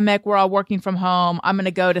pandemic, we're all working from home, I'm going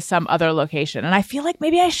to go to some other location. And I feel like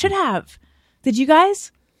maybe I should have. Did you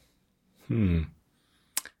guys?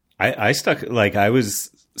 I stuck, like, I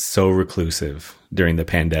was so reclusive during the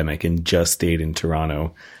pandemic and just stayed in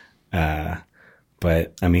Toronto.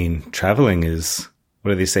 But I mean, traveling is,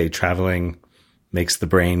 what do they say? Traveling makes the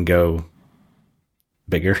brain go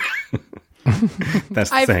bigger. That's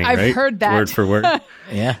the saying, right? I've heard that. Word for word.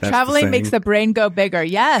 Yeah. That's Traveling the makes the brain go bigger.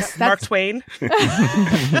 Yes. Mark That's, Twain.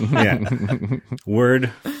 yeah.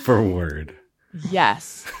 Word for word.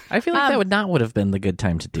 yes. I feel like that would have been the good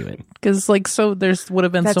time to do it because there's would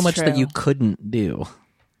have been so That's much that true. you couldn't do.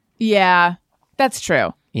 Yeah, that's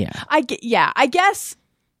true. Yeah. I guess.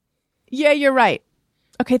 Yeah, you're right.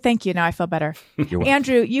 Okay, thank you. Now I feel better. You're welcome.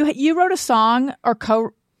 Andrew, you wrote a song or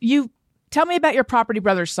tell me about your Property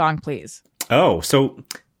Brothers song, please. Oh, so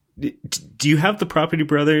do you have the Property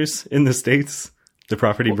Brothers in the States? The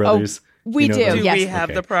Property Brothers? we You know do, those? Do yes. we have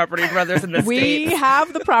Okay. the Property Brothers in the We States?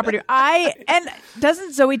 have the property. And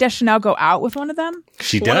doesn't Zooey Deschanel go out with one of them?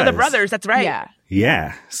 She does. One of the brothers, that's right. Yeah.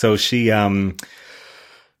 Yeah. So she,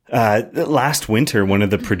 last winter, one of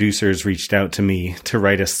the producers reached out to me to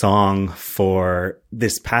write a song for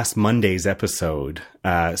this past Monday's episode.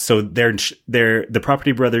 So the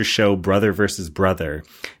Property Brothers show Brother versus Brother.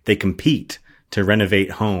 They compete to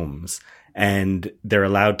renovate homes and they're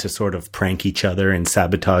allowed to sort of prank each other and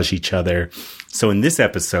sabotage each other. So in this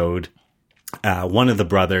episode, one of the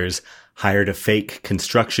brothers hired a fake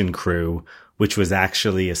construction crew, which was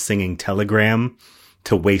actually a singing telegram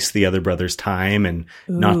to waste the other brother's time and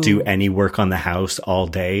not do any work on the house all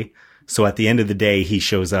day. So at the end of the day, he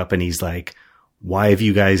shows up and he's like, why have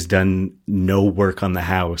you guys done no work on the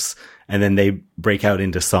house? And then they break out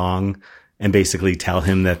into song and basically tell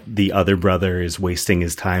him that the other brother is wasting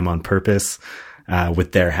his time on purpose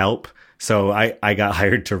with their help. So I got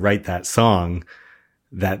hired to write that song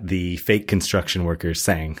that the fake construction workers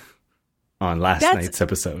sang on last night's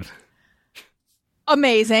episode.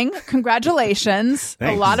 Amazing. Congratulations. A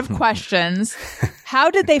Thanks. lot of questions. How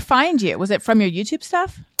did they find you? Was it from your YouTube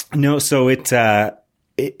stuff? No, so it's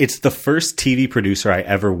the first TV producer I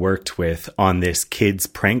ever worked with on this kids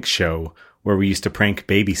prank show where we used to prank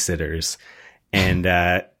babysitters. And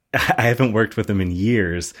I haven't worked with him in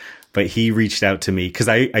years, but he reached out to me because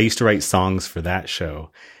I used to write songs for that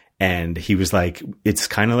show. And he was like, it's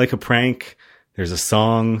kind of like a prank. There's a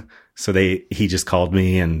song. So he just called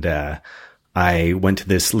me and I went to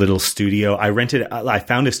this little studio. I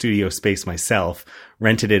found a studio space myself,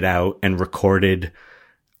 rented it out and recorded,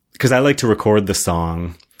 because I like to record the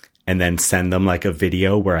song and then send them like a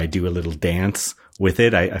video where I do a little dance with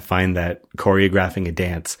it. I find that choreographing a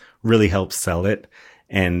dance really helps sell it.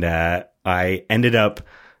 And I ended up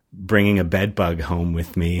bringing a bed bug home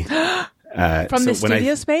with me. From the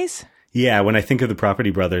studio space? Yeah, when I think of the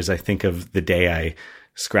Property Brothers, I think of the day I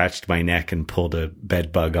scratched my neck and pulled a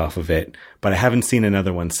bed bug off of it. But I haven't seen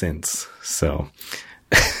another one since. So.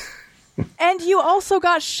 And you also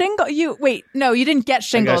got shingles. You didn't get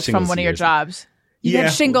shingles from shingles one of your years jobs. You Yeah.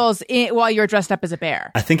 had shingles while you were dressed up as a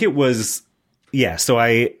bear. I think it was, yeah. So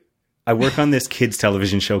I work on this kids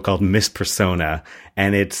television show called Miss Persona,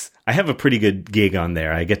 and I have a pretty good gig on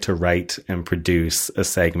there. I get to write and produce a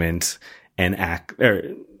segment and act, or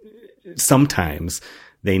sometimes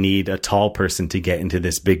they need a tall person to get into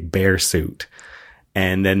this big bear suit.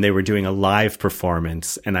 And then they were doing a live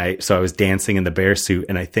performance so I was dancing in the bear suit,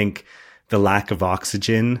 and I think the lack of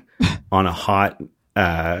oxygen on a hot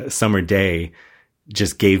summer day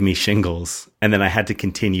just gave me shingles. And then I had to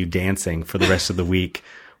continue dancing for the rest of the week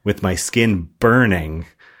with my skin burning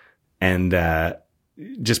and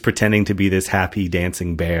just pretending to be this happy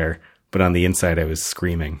dancing bear. But on the inside, I was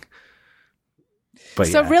screaming. But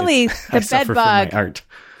So really, I the suffer bed from my bug- art.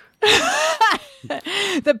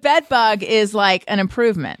 The bed bug is like an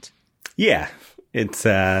improvement. Yeah, it's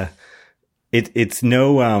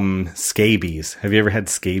no scabies. Have you ever had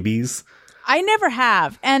scabies? I never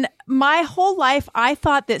have. And my whole life, I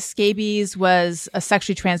thought that scabies was a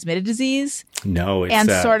sexually transmitted disease. No, it's And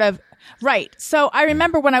sort of, right. So I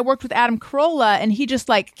remember when I worked with Adam Carolla and he just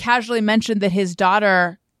like casually mentioned that his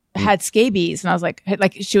daughter had scabies, and I was like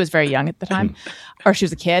she was very young at the time, or she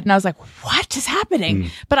was a kid, and I was like, what is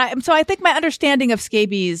happening? But I think my understanding of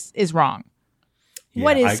scabies is wrong.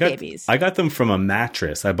 What is scabies? I got them from a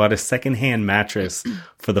mattress. I bought a secondhand mattress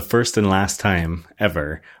for the first and last time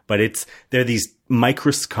ever. But they're these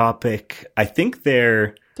microscopic, I think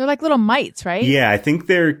they're like little mites, right? Yeah, I think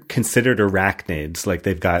they're considered arachnids. Like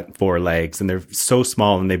they've got 4 legs and they're so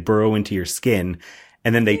small and they burrow into your skin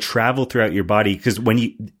and then they travel throughout your body because it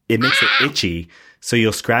makes it itchy. So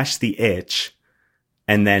you'll scratch the itch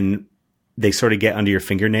and then they sort of get under your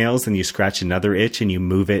fingernails and you scratch another itch and you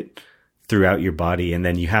move it throughout your body. And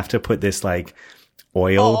then you have to put this like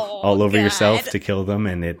oil all over yourself to kill them.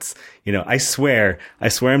 And it's, I swear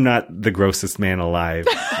I'm not the grossest man alive.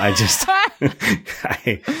 I just,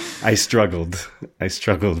 I struggled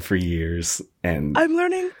for years and I'm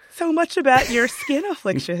learning so much about your skin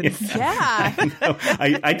afflictions. Yeah.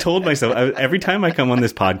 I told myself every time I come on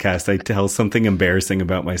this podcast, I tell something embarrassing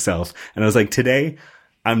about myself. And I was like, today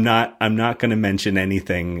I'm not going to mention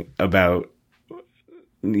anything about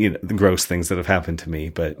the gross things that have happened to me,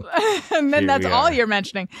 but and then that's all you're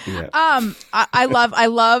mentioning. Yeah. I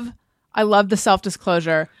love the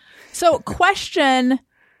self-disclosure. So question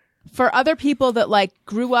for other people that like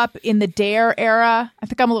grew up in the Dare era. I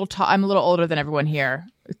think I'm a little older than everyone here.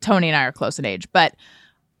 Tony and I are close in age, but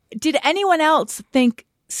did anyone else think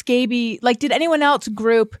scabies, did anyone else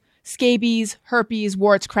group scabies, herpes,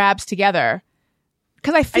 warts, crabs together?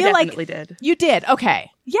 Because I feel like did. You did. Okay.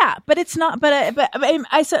 Yeah, but it's not. But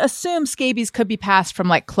I assume scabies could be passed from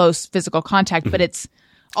like close physical contact, but it's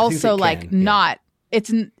also not.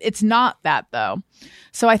 It's not that though.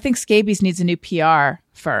 So I think scabies needs a new PR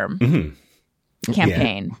firm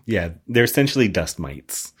campaign. Yeah, they're essentially dust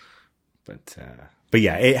mites, but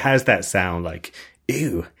yeah, it has that sound like,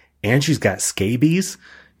 ew, Andrew's got scabies.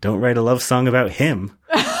 Don't write a love song about him.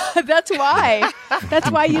 That's why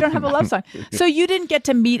you don't have a love song. So you didn't get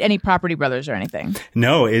to meet any Property Brothers or anything.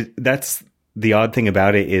 No, that's the odd thing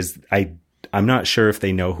about it is I'm not sure if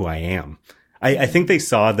they know who I am. I think they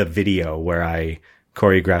saw the video where I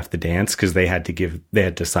choreographed the dance because they had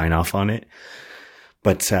to sign off on it.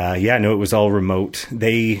 But it was all remote.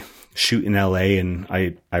 They shoot in LA and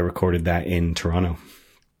I recorded that in Toronto.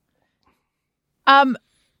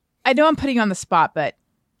 I know I'm putting you on the spot, but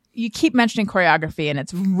you keep mentioning choreography, and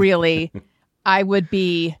it's really, I would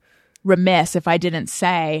be remiss if I didn't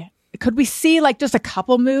say, could we see like just a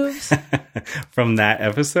couple moves from that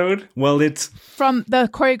episode? Well, it's from the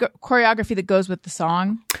choreography that goes with the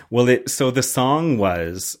song. Well, so the song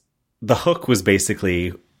the hook was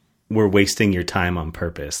basically, we're wasting your time on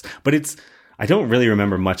purpose, but I don't really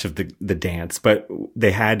remember much of the dance, but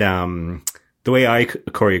they had, the way I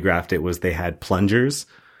choreographed it was they had plungers.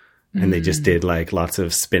 And they just did like lots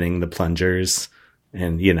of spinning the plungers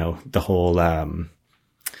and, the whole,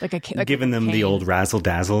 giving them the old razzle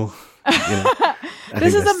dazzle.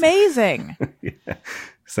 This is amazing. Yeah.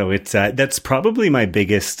 So it's, that's probably my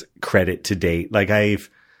biggest credit to date. Like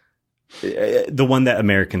the one that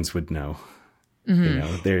Americans would know.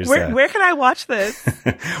 There's where can I watch this?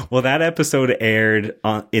 Well, that episode aired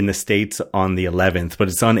in the States on the 11th, but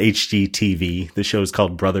it's on HGTV. The show is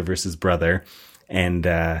called Brother versus Brother. And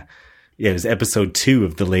it was episode 2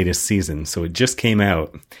 of the latest season, so it just came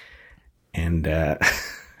out. And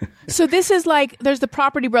so this is like there's the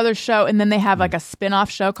Property Brothers show, and then they have like a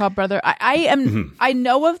spin-off show called Brother. I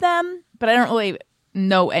know of them, but I don't really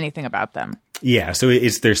know anything about them. Yeah, so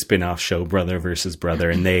it's their spin-off show, Brother versus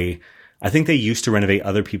Brother, and I think they used to renovate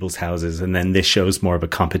other people's houses, and then this show's more of a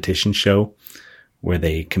competition show where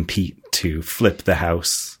they compete to flip the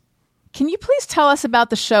house. Can you please tell us about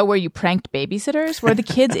the show where you pranked babysitters? Were the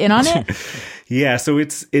kids in on it? Yeah, so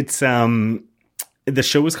it's the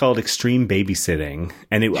show was called Extreme Babysitting,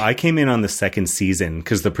 and I came in on the second season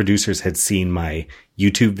because the producers had seen my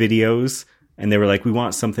YouTube videos, and they were like, we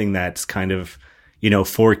want something that's kind of,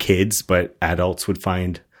 for kids, but adults would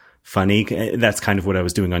find funny. That's kind of what I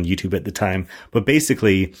was doing on YouTube at the time. But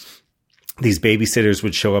basically, these babysitters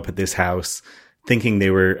would show up at this house thinking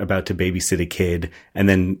they were about to babysit a kid, and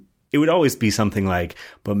then it would always be something like,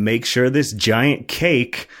 but make sure this giant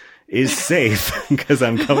cake is safe because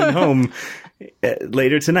I'm coming home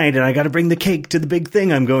later tonight and I got to bring the cake to the big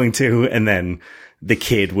thing I'm going to. And then the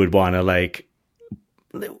kid would want to like,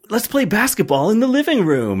 let's play basketball in the living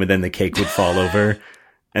room. And then the cake would fall over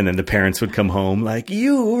and then the parents would come home like,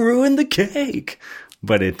 you ruined the cake.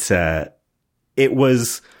 But it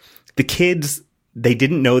was the kids, they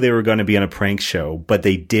didn't know they were going to be on a prank show, but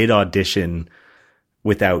they did audition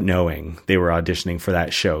without knowing they were auditioning for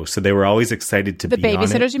that show. So they were always excited to The be on it.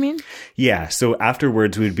 babysitters, you mean? Yeah. So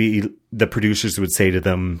afterwards, the producers would say to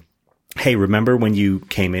them, "Hey, remember when you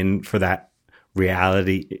came in for that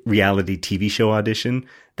reality TV show audition?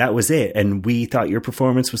 That was it. And we thought your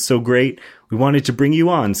performance was so great. We wanted to bring you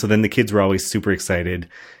on." So then the kids were always super excited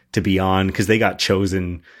to be on because they got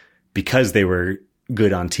chosen because they were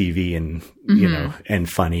good on TV and, you know, and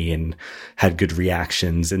funny and had good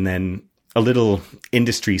reactions. And then a little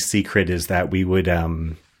industry secret is that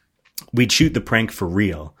we'd shoot the prank for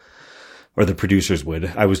real, or the producers would.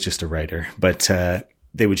 I was just a writer, but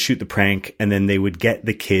they would shoot the prank and then they would get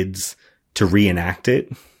the kids to reenact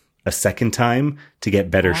it a second time to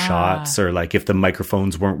get better shots, or like if the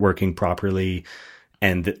microphones weren't working properly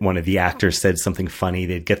and one of the actors said something funny,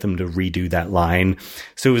 they'd get them to redo that line.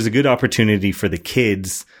 So it was a good opportunity for the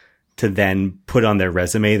kids to then put on their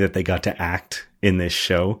resume that they got to act in this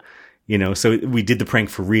show. You know, so we did the prank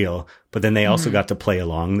for real, but then they also got to play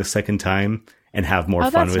along the second time and have more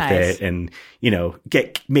fun with it, and, you know,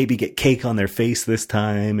 get cake on their face this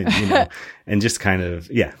time, and, you know, and just kind of,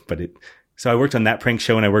 yeah. So I worked on that prank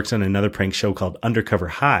show, and I worked on another prank show called Undercover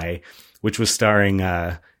High, which was starring,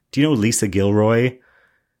 do you know Lisa Gilroy?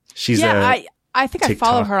 She's I think I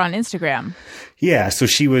follow TikTok. her on Instagram. Yeah, so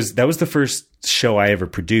that was the first show I ever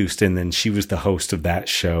produced, and then she was the host of that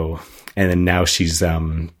show, and then now she's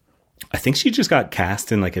I think she just got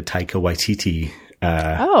cast in like a Taika Waititi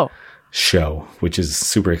show, which is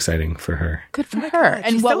super exciting for her. Good for her.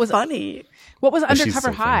 And She's what so was funny? What was She's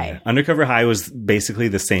Undercover so funny, High? yeah. Undercover High was basically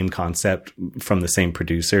the same concept from the same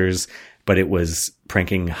producers, but it was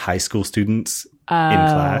pranking high school students in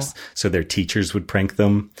class. So their teachers would prank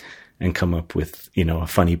them and come up with, you know, a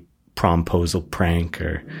funny promposal prank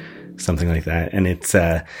or something like that. And it's,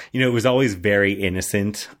 you know, it was always very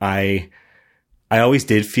innocent. I always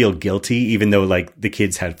did feel guilty, even though like the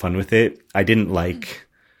kids had fun with it. I didn't like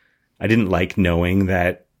knowing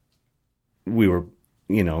that we were,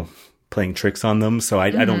 you know, playing tricks on them. So I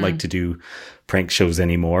don't like to do prank shows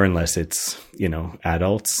anymore unless it's, you know,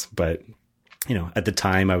 adults. But, you know, at the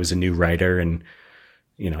time I was a new writer, and,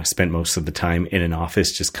 you know, I spent most of the time in an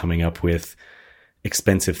office just coming up with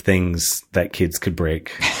expensive things that kids could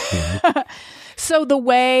break. You know? So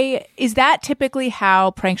is that typically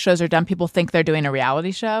how prank shows are done? People think they're doing a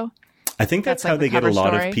reality show? I think that's like how the they get a cover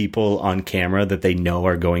lot story? of people on camera that they know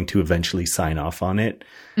are going to eventually sign off on it.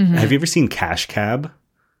 Have you ever seen Cash Cab?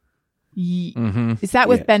 Is that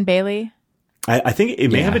with Ben Bailey? I think it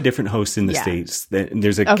may have a different host in the States.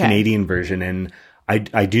 There's a Canadian version, and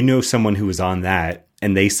I do know someone who was on that,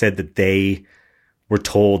 and they said that they were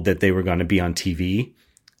told that they were going to be on TV,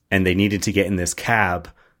 and they needed to get in this cab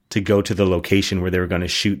to go to the location where they were going to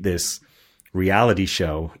shoot this reality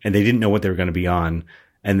show, and they didn't know what they were going to be on.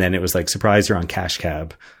 And then it was like, surprise, you're on Cash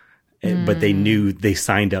Cab. But they knew they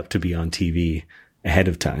signed up to be on TV ahead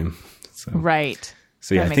of time. So, Right.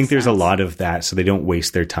 So yeah, That I think makes there's a sense. lot of that, so they don't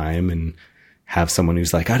waste their time and have someone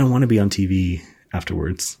who's like, I don't want to be on TV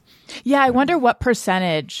afterwards. Yeah, I wonder what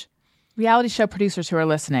percentage, reality show producers who are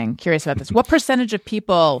listening, curious about this, what percentage of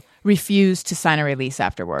people refuse to sign a release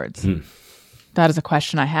afterwards? That is a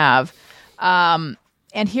question I have.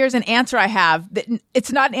 And here's an answer I have.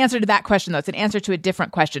 It's not an answer to that question, though. It's an answer to a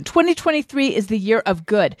different question. 2023 is the year of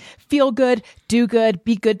good. Feel good, do good,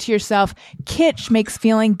 be good to yourself. Kitsch makes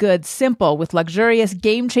feeling good simple with luxurious,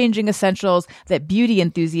 game-changing essentials that beauty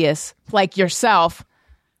enthusiasts like yourself,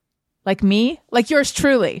 like me, like yours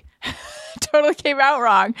truly, totally came out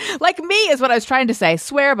wrong. Like me is what I was trying to say.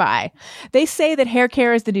 Swear by. They say that hair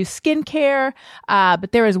care is the new skincare,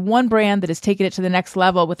 but there is one brand that has taken it to the next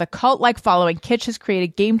level with a cult-like following. Kitsch has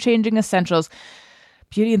created game-changing essentials.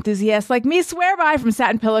 Beauty enthusiasts like me swear by, from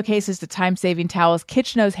satin pillowcases to time-saving towels.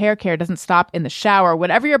 Kitsch knows hair care doesn't stop in the shower.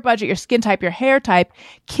 Whatever your budget, your skin type, your hair type,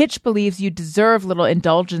 Kitsch believes you deserve little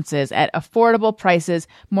indulgences at affordable prices,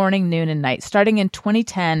 morning, noon, and night. Starting in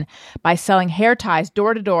 2010, by selling hair ties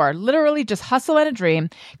door to door, literally just hustle and a dream,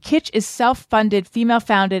 Kitsch is self-funded,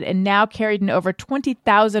 female-founded, and now carried in over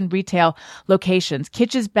 20,000 retail locations.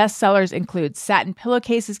 Kitsch's best sellers include satin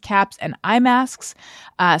pillowcases, caps, and eye masks.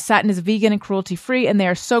 Satin is vegan and cruelty-free, and they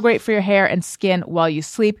are so great for your hair and skin while you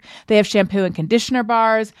sleep. They have shampoo and conditioner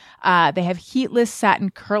bars. They have heatless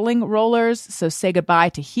satin curling rollers, so say goodbye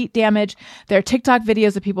to heat damage. There are TikTok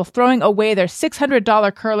videos of people throwing away their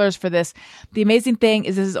 $600 curlers for this. The amazing thing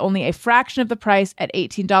is this is only a fraction of the price at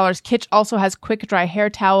 $18. Kitsch also has quick dry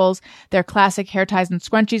hair towels, their classic hair ties and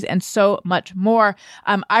scrunchies, and so much more.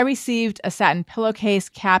 I received a satin pillowcase,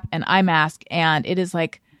 cap, and eye mask, and it is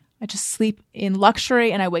like I just sleep in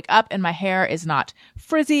luxury and I wake up and my hair is not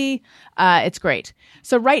frizzy. It's great.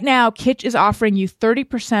 So right now, Kitsch is offering you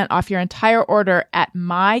 30% off your entire order at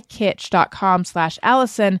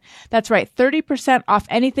mykitsch.com/Allison. That's right. 30% off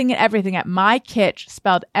anything and everything at mykitsch,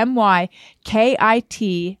 spelled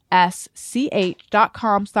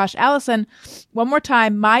mykitsch.com/Allison. One more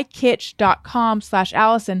time,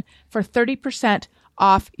 mykitsch.com/Allison for 30%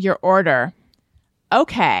 off your order.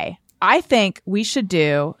 Okay. I think we should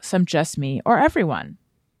do some Just Me or Everyone.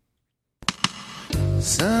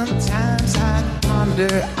 Sometimes I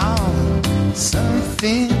ponder on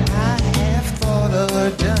something I have thought or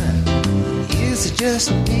done. Is it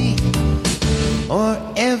just me or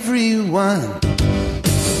everyone?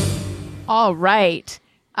 All right.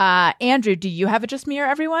 Andrew, do you have a Just Me or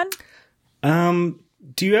Everyone?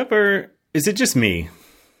 Is it just me?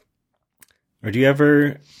 Or do you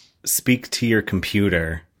ever speak to your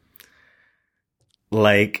computer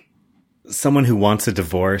like someone who wants a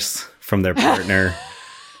divorce from their partner,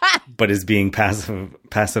 but is being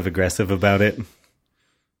passive aggressive about it?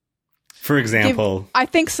 For example, I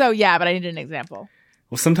think so, yeah, but I need an example.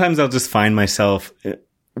 Well, sometimes I'll just find myself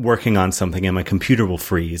working on something and my computer will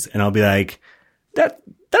freeze, and I'll be like,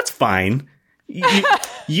 "That's fine.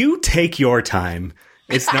 You take your time.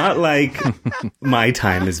 It's not like my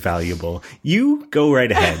time is valuable. You go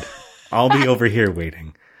right ahead. I'll be over here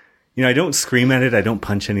waiting." I don't scream at it. I don't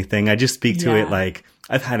punch anything. I just speak to it like,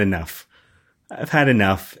 I've had enough.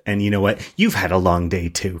 And you know what? You've had a long day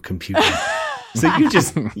too, computer. So you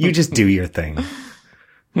just do your thing.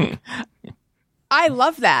 I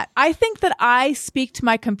love that. I think that I speak to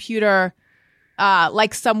my computer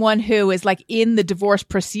like someone who is like in the divorce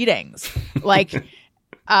proceedings. Like,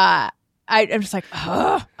 I'm just like,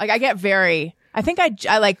 ugh. Like I get very... I think I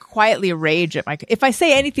like quietly rage at if I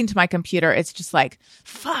say anything to my computer, it's just like,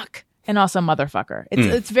 fuck. And also motherfucker.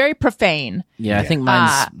 It's very profane. Yeah, I think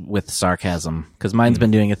mine's with sarcasm, because mine's been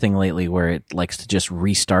doing a thing lately where it likes to just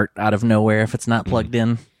restart out of nowhere if it's not plugged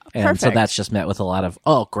in. And Perfect. so that's just met with a lot of,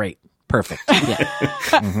 oh, great. Perfect.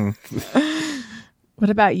 Yeah. What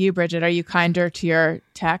about you, Bridget? Are you kinder to your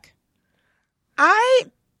tech? I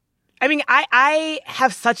mean, I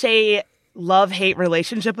have such a love-hate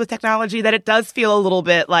relationship with technology that it does feel a little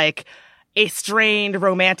bit like a strained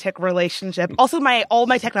romantic relationship. Also, all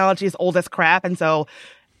my technology is old as crap, and so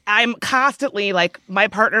I'm constantly like, my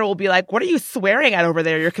partner will be like, "What are you swearing at over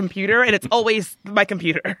there, your computer?" And it's always my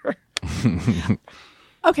computer.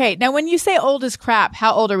 Okay, now when you say old as crap,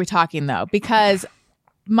 how old are we talking though? Because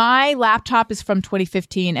my laptop is from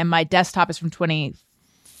 2015 and my desktop is from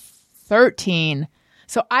 2013.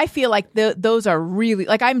 So I feel like those are really,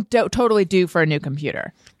 like I'm totally due for a new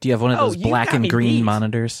computer. Do you have one of those you black got and me green beat.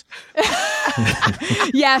 monitors?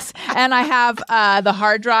 Yes, and I have the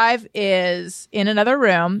hard drive is in another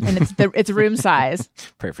room and it's room size.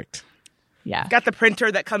 Perfect. Yeah. Got the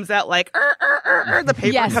printer that comes out like the paper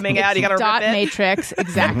Yes, coming out. You got to dot rip it. matrix,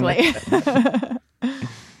 exactly.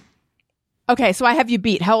 Okay, so I have you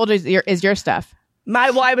beat. How old is your stuff?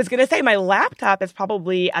 I was gonna say my laptop is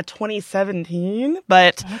probably a 2017,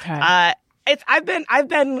 but Okay.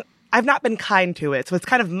 I've not been kind to it, so it's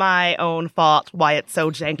kind of my own fault why it's so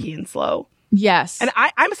janky and slow. Yes. And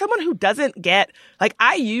I'm someone who doesn't get, like,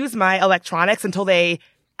 I use my electronics until they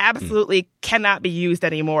absolutely cannot be used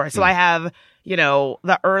anymore. So I have,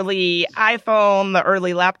 the early iPhone, the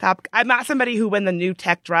early laptop. I'm not somebody who, when the new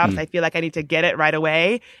tech drops, I feel like I need to get it right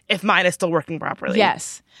away if mine is still working properly.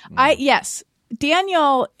 Yes. Yes.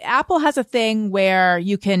 Daniel, Apple has a thing where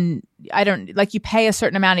you can, you pay a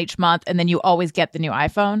certain amount each month and then you always get the new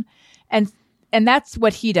iPhone. And that's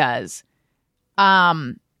what he does.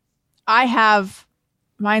 Mine's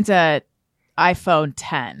a iPhone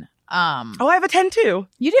 10. I have a 10 too.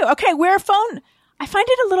 You do? Okay. Where a phone, I find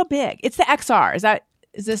it a little big. It's the XR.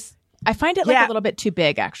 Is this, I find it a little bit too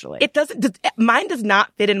big actually. Mine does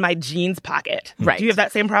not fit in my jeans pocket. Right. Do you have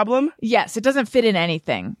that same problem? Yes. It doesn't fit in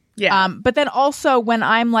anything. Yeah. But then also when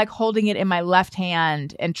I'm like holding it in my left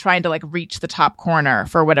hand and trying to like reach the top corner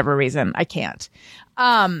for whatever reason, I can't.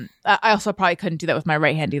 I also probably couldn't do that with my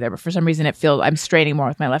right hand either, but for some reason I'm straining more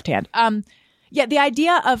with my left hand. Yeah, the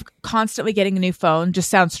idea of constantly getting a new phone just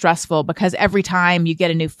sounds stressful because every time you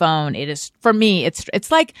get a new phone, it is, for me,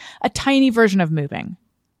 it's like a tiny version of moving.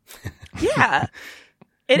 Yeah.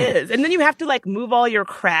 It is. And then you have to like move all your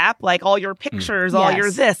crap, like all your pictures, all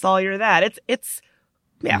your this, all your that. It's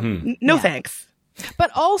no thanks.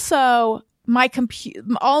 But also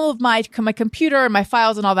all of my computer and my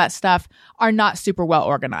files and all that stuff are not super well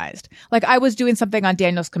organized. Like I was doing something on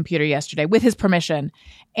Daniel's computer yesterday with his permission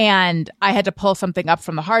and I had to pull something up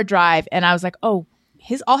from the hard drive and I was like, oh,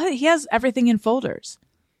 he has everything in folders.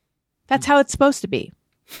 That's how it's supposed to be.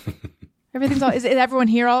 Everything's all. Is everyone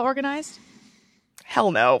here all organized?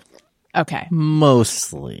 Hell no. Okay.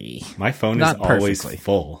 Mostly. My phone Not is always perfectly.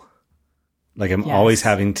 full. Like I'm Yes. always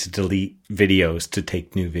having to delete videos to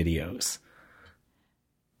take new videos.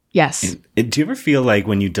 Yes. Do you ever feel like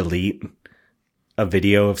when you delete a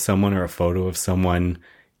video of someone or a photo of someone,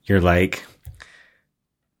 you're like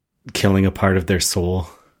killing a part of their soul?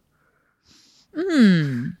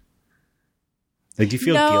 Like, do you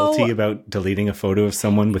feel No. guilty about deleting a photo of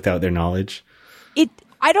someone without their knowledge?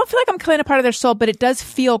 I don't feel like I'm killing a part of their soul, but it does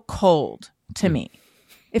feel cold to me.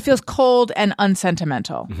 It feels cold and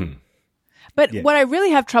unsentimental. But Yeah. what I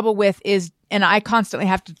really have trouble with is, and I constantly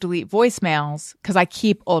have to delete voicemails because I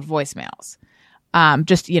keep old voicemails.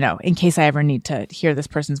 Just, in case I ever need to hear this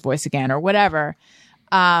person's voice again or whatever.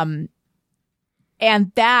 And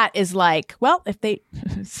that is like, well, if they,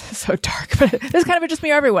 it's so dark, but this kind of just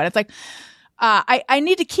me or everyone. It's like, I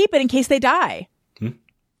need to keep it in case they die.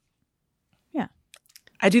 Yeah.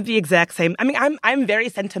 I do the exact same. I mean, I'm very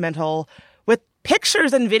sentimental with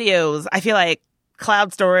pictures and videos. I feel like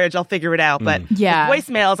cloud storage, I'll figure it out. But Yeah. with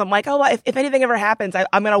voicemails, I'm like, oh, well, if anything ever happens,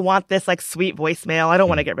 I'm going to want this like sweet voicemail. I don't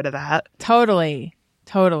want to get rid of that. Totally.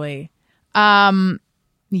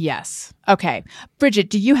 Yes. Okay.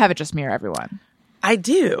 Bridget, do you have it just mirror everyone? I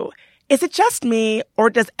do. Is it just me, or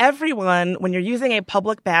does everyone, when you're using a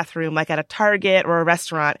public bathroom, like at a Target or a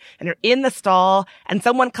restaurant, and you're in the stall and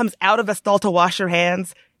someone comes out of the stall to wash your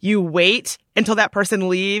hands, you wait until that person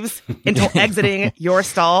leaves, until exiting your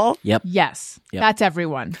stall? Yep. Yes. Yep. That's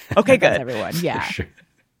everyone. Okay, That's good. everyone. Yeah. Sure.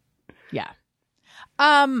 Yeah.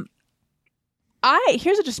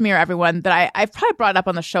 Here's a just mirror everyone that I've probably brought up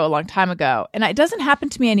on the show a long time ago, and it doesn't happen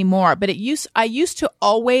to me anymore, but I used to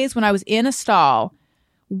always, when I was in a stall,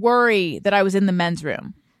 worry that I was in the men's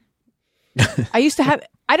room. I used to have,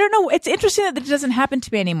 I don't know, it's interesting that it doesn't happen to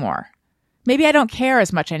me anymore. Maybe I don't care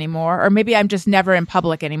as much anymore, or maybe I'm just never in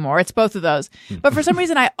public anymore. It's both of those. But for some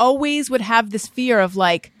reason, I always would have this fear of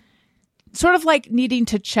like, sort of like needing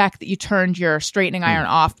to check that you turned your straightening iron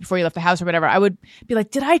off before you left the house or whatever. I would be like,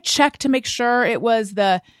 did I check to make sure it was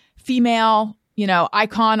the female,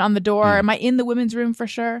 icon on the door? Am I in the women's room for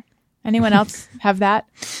sure? Anyone else have that?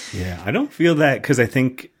 Yeah, I don't feel that because I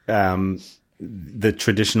think the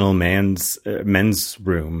traditional men's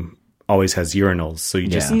room always has urinals. So you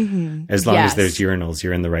just, as long Yes. as there's urinals,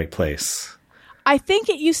 you're in the right place. I think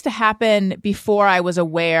it used to happen before I was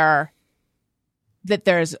aware that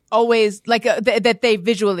there's always like that they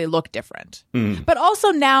visually look different. But also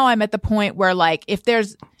now I'm at the point where like if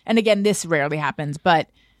there's, and again, this rarely happens, but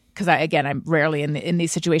because I'm rarely in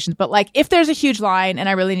these situations, but like if there's a huge line and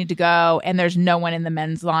I really need to go and there's no one in the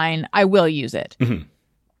men's line, I will use it. Even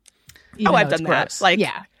Oh, I've though it's done that. gross. Like,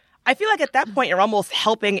 yeah. I feel like at that point you're almost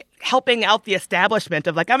helping out the establishment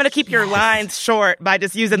of like, I'm going to keep your lines short by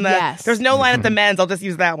just using the, Yes. there's no line at the men's, I'll just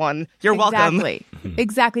use that one. You're welcome.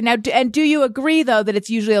 Exactly. Now, do you agree though that it's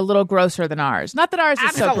usually a little grosser than ours? Not that ours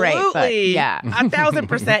is so great, but Absolutely. yeah.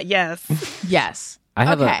 1,000% yes. Yes. I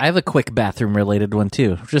have Okay. I have a quick bathroom related one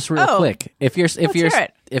too, just real Oh. quick. If you're hear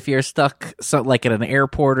it. stuck like at an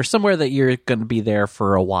airport or somewhere that you're going to be there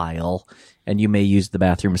for a while, and you may use the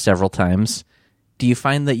bathroom several times, do you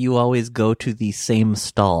find that you always go to the same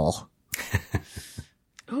stall?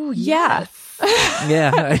 Oh, Yeah.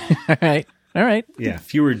 Yeah. All right. Yeah,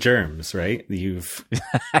 fewer germs, right?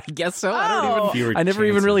 I guess so. Fewer I never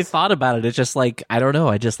even really chances. thought about it. It's just like I don't know.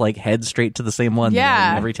 I just like head straight to the same one.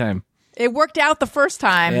 Yeah. Every time. It worked out the first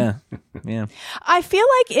time. Yeah. Yeah. I feel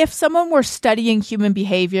like if someone were studying human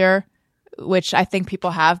behavior, which I think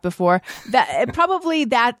people have before, that probably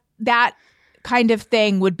that kind of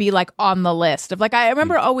thing would be like on the list of like, I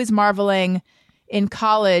remember always marveling in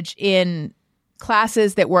college in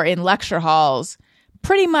classes that were in lecture halls,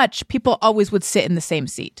 pretty much people always would sit in the same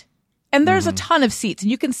seat. And there's a ton of seats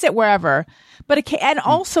and you can sit wherever, and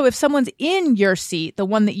also if someone's in your seat, the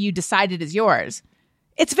one that you decided is yours,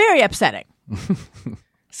 it's very upsetting.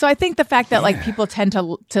 So I think the fact that like people tend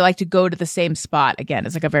to like to go to the same spot again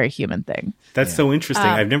is like a very human thing. That's so interesting.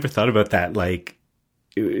 I've never thought about that. Like,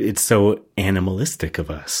 it's so animalistic of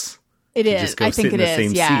us. It to is. just go I sit think in it the is.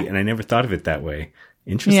 same Yeah. seat, and I never thought of it that way.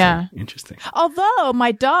 Interesting. Yeah. Interesting. Although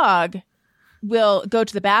my dog will go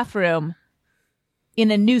to the bathroom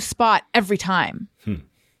in a new spot every time.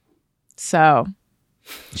 So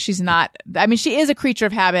she's not, I mean, she is a creature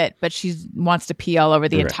of habit, but she wants to pee all over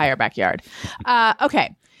the entire backyard.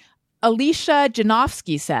 Okay. Alicia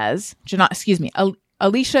Janowski says,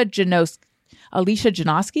 Alicia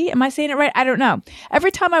Janowski, am I saying it right? I don't know.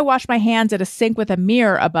 Every time I wash my hands at a sink with a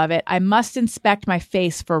mirror above it, I must inspect my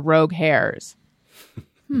face for rogue hairs.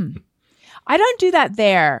 I don't do that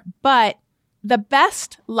there, but the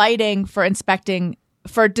best lighting for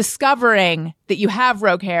discovering that you have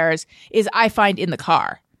rogue hairs is, I find, in the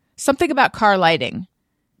car. Something about car lighting.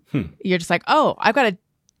 You're just like, oh, I've got a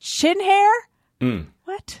chin hair?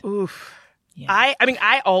 What? Oof. Yeah. I mean,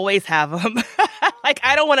 I always have them. Like,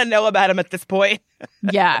 I don't want to know about them at this point.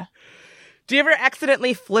 Yeah. Do you ever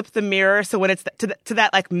accidentally flip the mirror so when it's to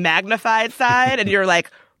that like magnified side and you're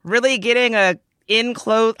like really getting an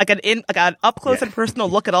up close and personal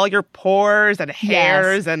look at all your pores and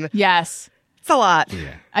hairs and Yes. it's a lot.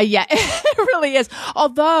 Yeah, it really is.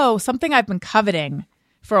 Although something I've been coveting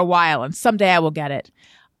for a while, and someday I will get it.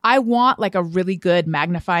 I want like a really good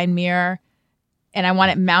magnifying mirror, and I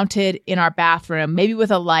want it mounted in our bathroom, maybe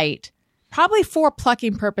with a light, probably for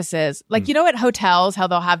plucking purposes. Like, you know, at hotels, how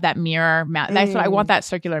they'll have that mirror. That's what I want, that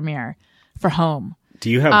circular mirror for home. Do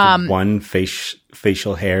you have one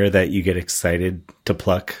facial hair that you get excited to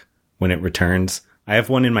pluck when it returns? I have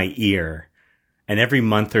one in my ear, and every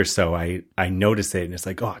month or so I notice it, and it's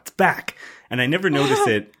like, oh, it's back. And I never notice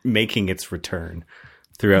it making its return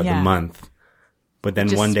throughout the month. But then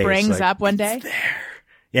Just one day springs it's like, up one day. it's there.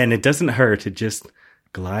 Yeah, and it doesn't hurt. It just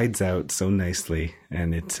glides out so nicely,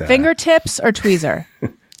 and it's Fingertips or tweezer?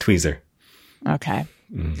 tweezer. Okay.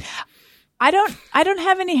 I don't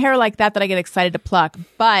have any hair like that I get excited to pluck,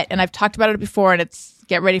 but, and I've talked about it before, and it's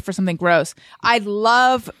get ready for something gross. I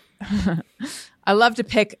love to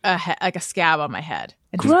pick a scab on my head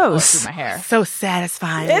and just pull it through my hair. So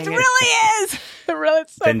satisfying. It really is.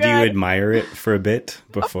 It's so Then good. do you admire it for a bit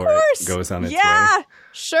before it goes on its way?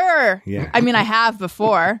 Sure. Yeah. I mean, I have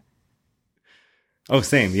before. Oh,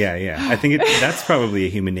 same. Yeah. I think that's probably a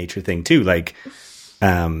human nature thing too. Like,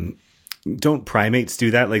 don't primates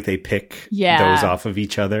do that? Like they pick those off of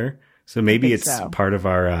each other. So maybe it's part of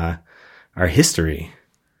our history.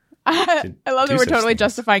 I love that we're totally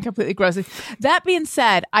justifying completely gross. That being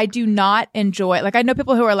said, I do not enjoy, like, I know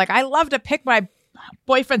people who are like, I love to pick my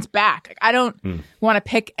boyfriend's back. Like, I don't want to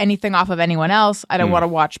pick anything off of anyone else. I don't want to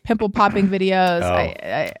watch pimple popping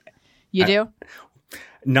videos. You do?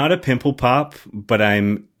 Not a pimple pop, but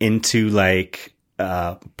I'm into like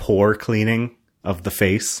pore cleaning of the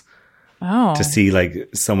face. Oh. To see like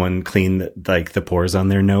someone clean the pores on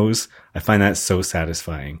their nose. I find that so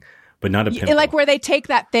satisfying. But not a pimple. Like where they take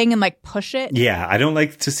that thing and like push it? Yeah, I don't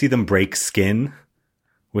like to see them break skin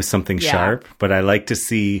with something sharp, but I like to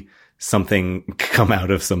see something come out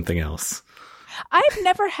of something else. I've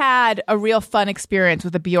never had a real fun experience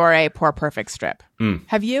with a Biore Pore Perfect strip.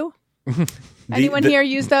 Have you? Anyone here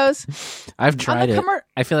use those? I've tried it.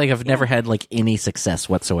 I feel like I've never had like any success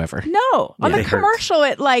whatsoever. No. On the commercial,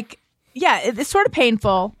 it's sort of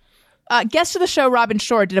painful. Guest of the show, Robin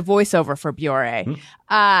Shore, did a voiceover for Biore.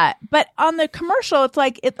 But on the commercial, it's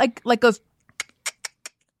like it goes.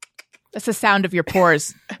 That's the sound of your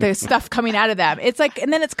pores. The stuff coming out of them. It's like,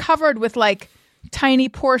 and then it's covered with like tiny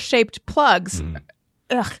pore-shaped plugs.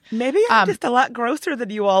 Ugh. Maybe I'm just a lot grosser than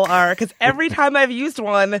you all are, because every time I've used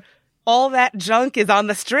one, all that junk is on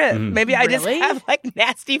the strip. Maybe I just have like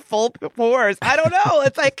nasty full pores. I don't know.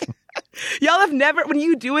 It's like y'all have never, when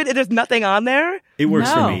you do it, there's nothing on there. It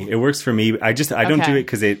works for me. It works for me. I don't do it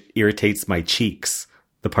because it irritates my cheeks.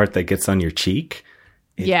 The part that gets on your cheek.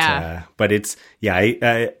 But it's,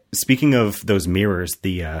 speaking of those mirrors,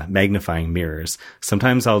 the magnifying mirrors,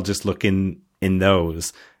 sometimes I'll just look in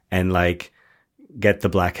those and like get the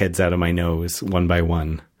blackheads out of my nose one by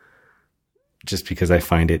one. Just because I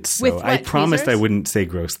find it so... I promised I wouldn't say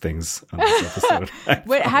gross things on this episode.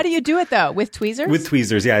 Wait, how do you do it, though? With tweezers? With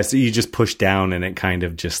tweezers, yeah. So you just push down and it kind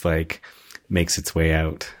of just like makes its way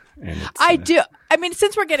out. And it's, do. I mean,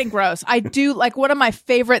 since we're getting gross, I do like one of my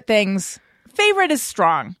favorite things. Favorite is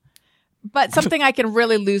strong. But something I can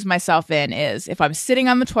really lose myself in is if I'm sitting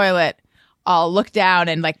on the toilet, I'll look down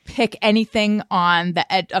and like pick anything on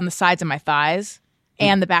the sides of my thighs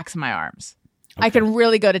and the backs of my arms. Okay. I can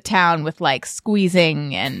really go to town with like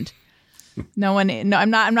squeezing and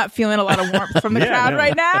I'm not feeling a lot of warmth from the crowd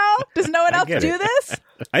right now. Does no one else do this?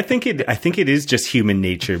 I think it is just human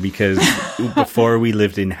nature, because before we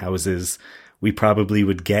lived in houses, we probably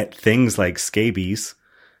would get things like scabies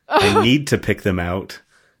and need to pick them out,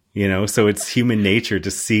 so it's human nature to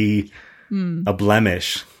see a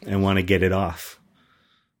blemish and want to get it off.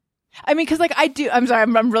 I mean, because like I'm sorry,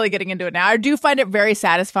 I'm really getting into it now. I do find it very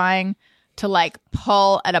satisfying to like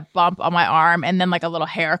pull at a bump on my arm and then like a little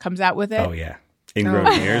hair comes out with it. Oh yeah. Ingrown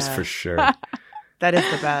hairs for sure. That is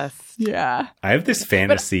the best. Yeah. I have this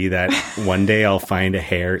fantasy that one day I'll find a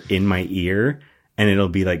hair in my ear and it'll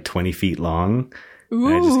be like 20 feet long. And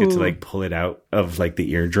I just get to like pull it out of like the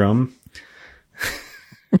eardrum.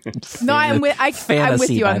 No, I'm with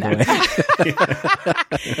Fantasy, you on by that.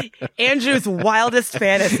 the way. Andrew's wildest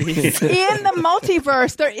fantasies. In the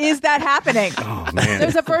multiverse, there is that happening. Oh man,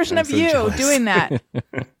 There's a version I'm of so you jealous. doing that.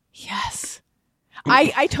 Yes.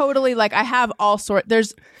 I totally like I have all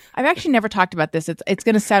I've actually never talked about this. It's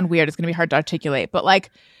going to sound weird. It's going to be hard to articulate, but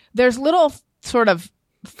like there's little sort of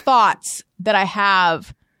thoughts that I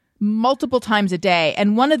have multiple times a day.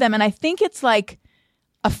 And one of them, and I think it's like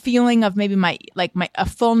a feeling of maybe a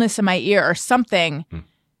fullness in my ear or something,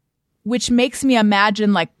 which makes me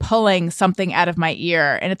imagine like pulling something out of my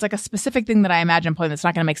ear. And it's like a specific thing that I imagine pulling that's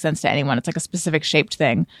not going to make sense to anyone. It's like a specific shaped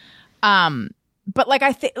thing. But like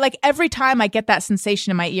I think like every time I get that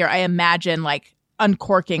sensation in my ear, I imagine like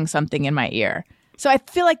uncorking something in my ear. So I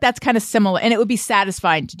feel like that's kind of similar, and it would be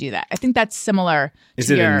satisfying to do that. I think that's similar.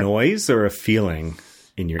 Is it a noise or a feeling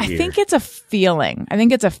in your ear? I think it's a feeling.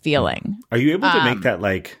 Are you able to make that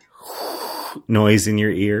like noise in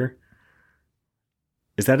your ear?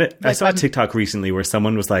 Is that it? I saw a TikTok recently where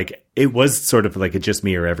someone was like, it was sort of like a just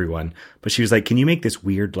me or everyone, but she was like, can you make this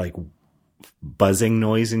weird like buzzing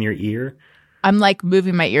noise in your ear? I'm like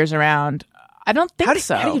moving my ears around. I don't think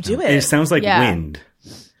so. How do you do And it it? sounds like Yeah. wind.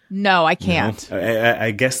 No, I can't.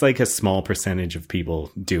 I guess like a small percentage of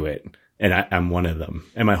people do it, and I'm one of them.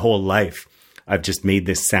 And my whole life, I've just made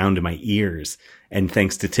this sound in my ears. And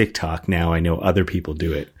thanks to TikTok, now I know other people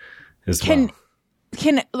do it as well.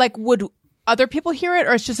 Would other people hear it,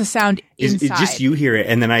 or it's just a sound inside? It's just you hear it.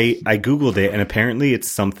 And then I Googled it, and apparently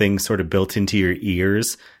it's something sort of built into your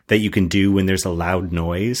ears that you can do when there's a loud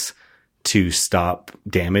noise to stop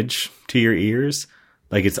damage to your ears.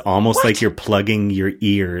 Like it's almost like you're plugging your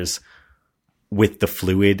ears with the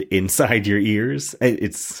fluid inside your ears. I need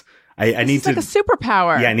It's to like a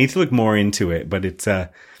superpower. Yeah, I need to look more into it, but it's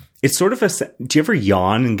sort of do you ever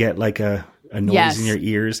yawn and get like a noise Yes. in your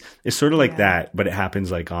ears? It's sort of like that, but it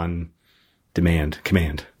happens like on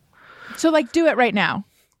command. So like, do it right now.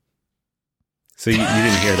 So you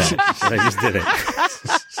didn't hear that, but I just did it.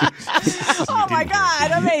 Oh my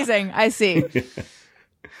God, amazing. I see.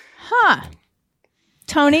 Huh.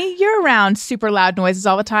 Tony, you're around super loud noises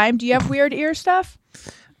all the time. Do you have weird ear stuff?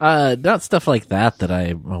 Not stuff like that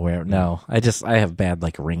I'm aware of. No, I have bad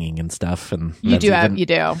like ringing and stuff. And You do.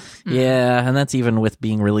 Yeah, and that's even with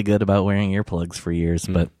being really good about wearing earplugs for years.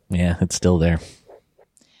 But yeah, it's still there.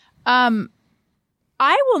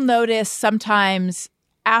 I will notice sometimes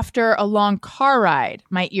after a long car ride,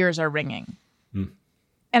 my ears are ringing.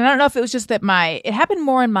 And I don't know if it was just that it happened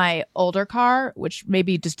more in my older car, which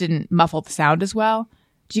maybe just didn't muffle the sound as well.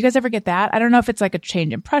 Do you guys ever get that? I don't know if it's like a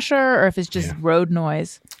change in pressure or if it's just road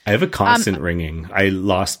noise. I have a constant ringing. I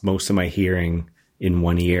lost most of my hearing in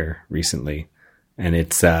one ear recently. And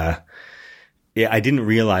it's, I didn't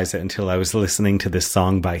realize it until I was listening to this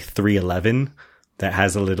song by 311 that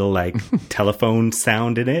has a little like telephone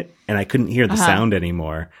sound in it. And I couldn't hear the sound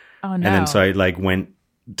anymore. Oh, no. And then so I like went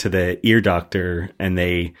to the ear doctor and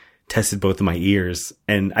they tested both of my ears.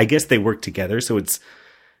 And I guess they work together. So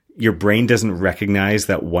your brain doesn't recognize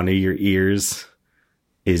that one of your ears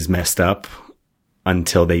is messed up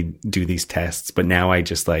until they do these tests. But now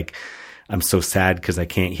I'm so sad because I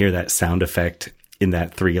can't hear that sound effect in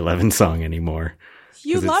that 311 song anymore.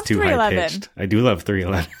 You 'cause love it's too 311. high-pitched. I do love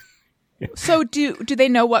 311. So do they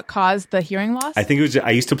know what caused the hearing loss? I think it was.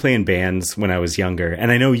 I used to play in bands when I was younger,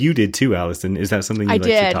 and I know you did too, Allison. Is that something you like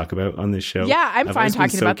did. to talk about on this show? Yeah, I'm I've fine always been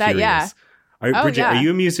talking about that, yeah. Bridget, yeah. are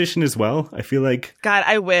you a musician as well? I feel like. God,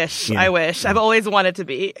 I wish. Yeah. I wish. I've always wanted to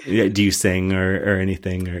be. Yeah, do you sing or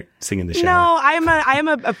anything or sing in the shower? No, I am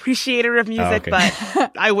a appreciator of music, okay.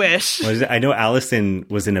 but I wish. I know Allison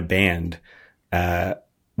was in a band.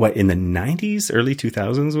 In the 90s, early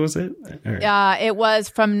 2000s, was it? Or- it was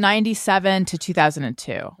from 97 to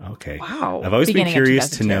 2002. Okay. Wow. I've always been Beginning of curious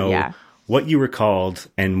to 2002, know yeah. what you were called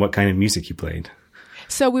and what kind of music you played.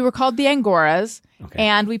 So we were called the Angoras,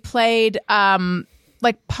 and we played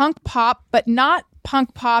like punk pop, but not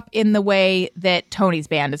punk pop in the way that Tony's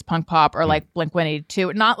band is punk pop or like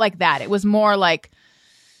Blink-182. Not like that. It was more like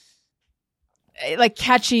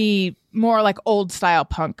catchy, more like old style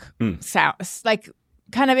punk sounds, like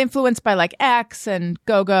kind of influenced by like X and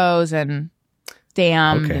Go-Go's and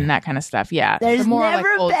Damned and that kind of stuff. Yeah, There's more never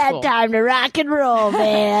like a old bad school. time to rock and roll,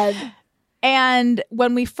 man. And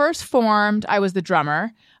when we first formed, I was the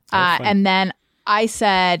drummer. And then I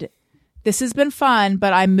said, this has been fun,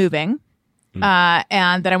 but I'm moving.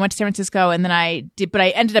 And then I went to San Francisco and then but I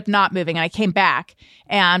ended up not moving and I came back.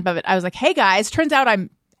 But I was like, hey guys, turns out I'm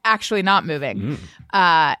actually not moving.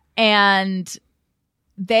 And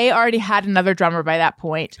they already had another drummer by that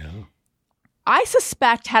point. I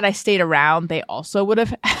suspect had I stayed around, they also would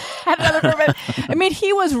have had another bourbon. I mean,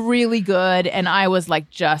 he was really good, and I was like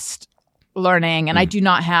just learning, and I do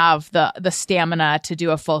not have the stamina to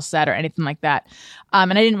do a full set or anything like that.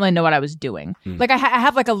 And I didn't really know what I was doing. Like I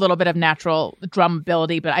have like a little bit of natural drum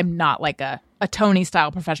ability, but I'm not like a Tony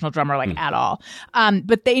style professional drummer like at all.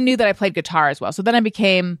 But they knew that I played guitar as well. So then I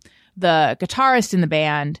became the guitarist in the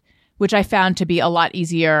band, which I found to be a lot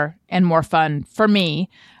easier and more fun for me.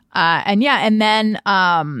 And then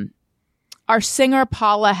our singer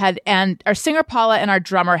Paula and our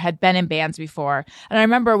drummer had been in bands before. And I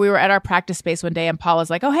remember we were at our practice space one day, and Paula's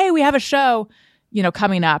like, "Oh, hey, we have a show,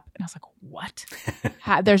 coming up." And I was like, "What?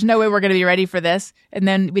 There's no way we're going to be ready for this." And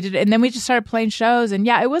then we did, and then we just started playing shows, and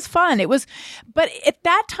yeah, it was fun. But at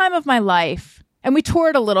that time of my life, and we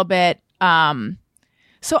toured a little bit.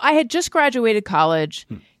 So I had just graduated college,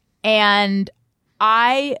 and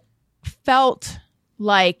I felt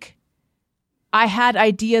like I had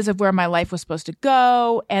ideas of where my life was supposed to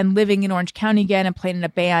go, and living in Orange County again and playing in a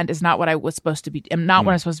band is not what I was supposed to be. Not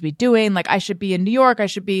what I'm supposed to be doing. Like I should be in New York.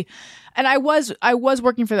 And I was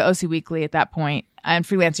working for the OC Weekly at that point and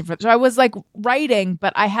freelancing so I was like writing,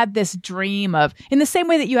 but I had this dream of, in the same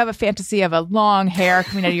way that you have a fantasy of a long hair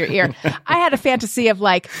coming out of your ear, I had a fantasy of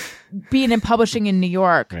like being in publishing in New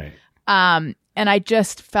York. Right. And I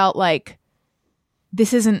just felt like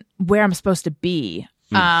this isn't where I'm supposed to be.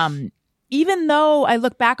 Even though I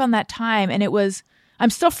look back on that time and I'm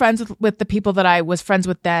still friends with the people that I was friends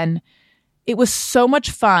with then. It was so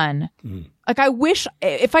much fun. Like I wish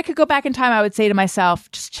if I could go back in time, I would say to myself,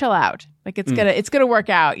 just chill out. Like it's gonna work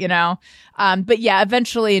out, But yeah,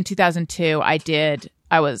 eventually in 2002,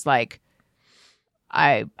 I was like,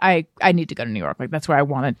 I need to go to New York. Like that's where I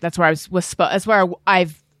wanted. That's where that's where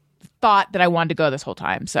I've thought that I wanted to go this whole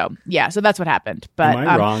time. So yeah, so that's what happened. But am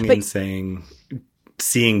I wrong in saying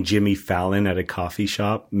seeing Jimmy Fallon at a coffee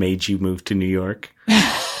shop made you move to New York?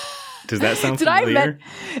 Does that sound familiar?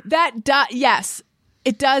 Yes,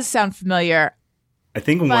 it does sound familiar. I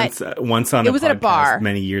think once on a podcast at a bar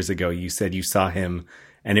many years ago, you said you saw him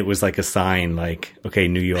and it was like a sign like, okay,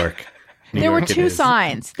 New York. There were two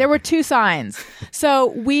signs. So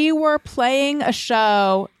we were playing a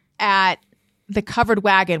show at the Covered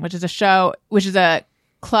Wagon, which is a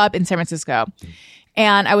club in San Francisco.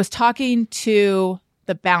 And I was talking to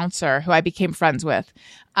the bouncer who I became friends with.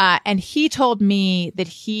 And he told me that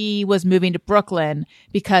he was moving to Brooklyn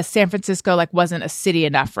because San Francisco wasn't a city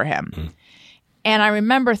enough for him. And I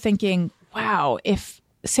remember thinking, wow, if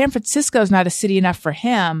San Francisco is not a city enough for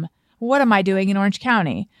him, what am I doing in Orange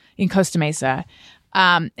County in Costa Mesa?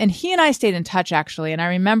 And he and I stayed in touch actually. And I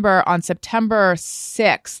remember on September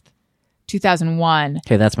 6th, 2001.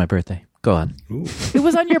 Okay, that's my birthday. Go on. Ooh. It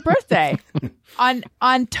was on your birthday. on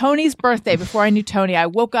Tony's birthday, before I knew Tony, I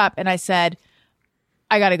woke up and I said,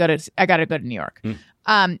 I gotta go to New York.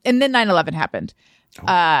 And then 9/11 happened.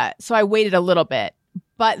 So I waited a little bit.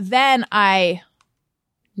 But then I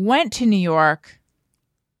went to New York.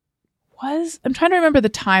 I'm trying to remember the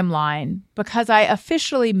timeline because I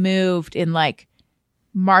officially moved in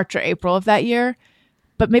March or April of that year.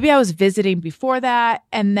 But maybe I was visiting before that.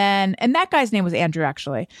 And that guy's name was Andrew,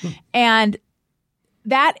 actually. And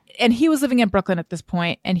he was living in Brooklyn at this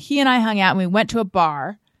point. And he and I hung out and we went to a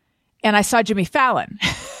bar and I saw Jimmy Fallon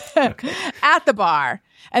at the bar.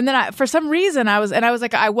 And then for some reason I was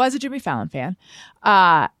a Jimmy Fallon fan.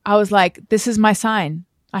 I was like, this is my sign.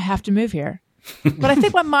 I have to move here. But I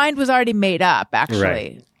think my mind was already made up, actually,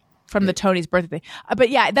 right, from the Tony's birthday thing.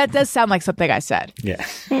 But yeah, that does sound like something I said. Yeah.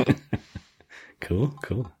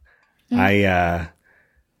 Cool. And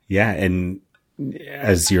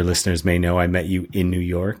as your listeners may know, I met you in New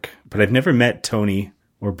York, but I've never met Tony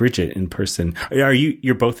or Bridget in person.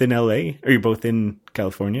 You're both in LA? Are you both in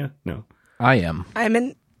California? No. I am. I'm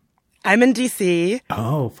in DC.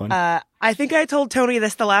 Oh, fun. I think I told Tony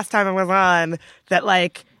this the last time I was on,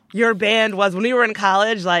 that your band was, when we were in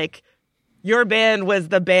college, your band was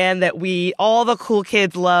the band that all the cool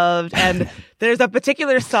kids loved. And there's a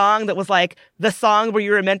particular song that was the song where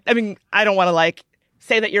you were meant, I don't want to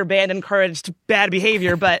say that your band encouraged bad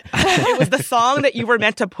behavior, but it was the song that you were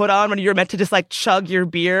meant to put on when you were meant to just chug your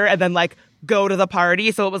beer and then go to the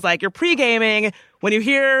party. So it was you're pre-gaming when you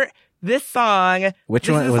hear this song. Which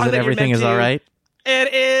one was it? Everything is all right.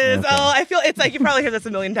 It is. Okay. Oh, I feel it's you probably hear this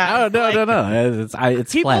a million times. Oh, no.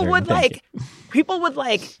 It's people flattering. would people would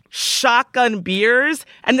shotgun beers,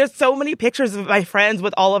 and there's so many pictures of my friends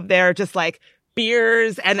with all of their just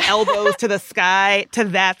beers and elbows to the sky to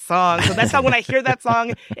that song. So that's how when I hear that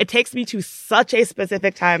song, it takes me to such a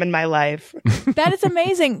specific time in my life. That is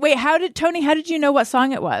amazing. Wait, how did you know what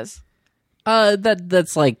song it was?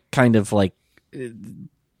 That's kind of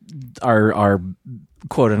our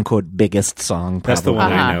quote unquote biggest song. That's the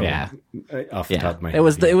probably. one I know. Yeah. Off the top of my head.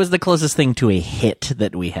 It was the closest thing to a hit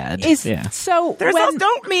that we had. So There's also,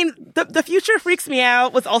 the Future Freaks Me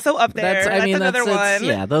Out was also up there. That's another one.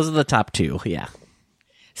 Yeah, those are the top two. Yeah.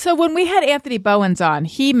 So when we had Anthony Bowens on,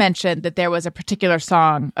 he mentioned that there was a particular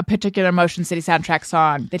song, a particular Motion City soundtrack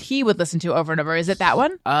song that he would listen to over and over. Is it that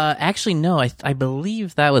one? Actually, no. I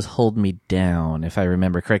believe that was "Hold Me Down," if I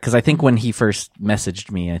remember correct. Because I think when he first messaged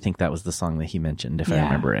me, I think that was the song that he mentioned, if I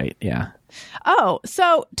remember right. Yeah. Oh,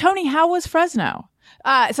 so Tony, how was Fresno?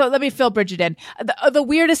 So let me fill Bridget in. The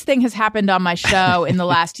weirdest thing has happened on my show in the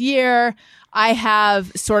last year. I have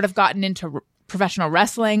sort of gotten into professional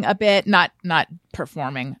wrestling a bit, not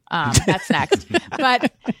performing. That's next.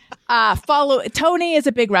 But Tony is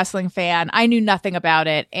a big wrestling fan. I knew nothing about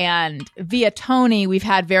it. And via Tony, we've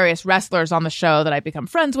had various wrestlers on the show that I've become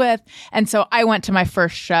friends with. And so I went to my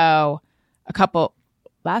first show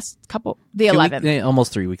the 11th.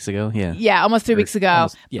 Almost 3 weeks ago. Yeah. Yeah, almost 3 weeks ago.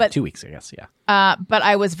 But 2 weeks, I guess. Yeah. But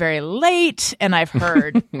I was very late, and I've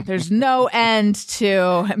heard there's no end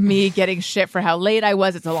to me getting shit for how late I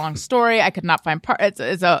was. It's a long story. I could not find it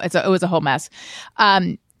was a whole mess.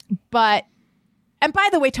 And by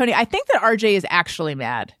the way, Tony, I think that RJ is actually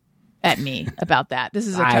mad at me about that. This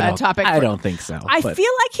is a topic. I don't think so. I feel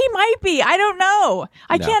like he might be. I don't know.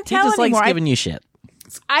 I can't tell he just anymore. Likes giving you shit.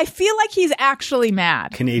 I feel like he's actually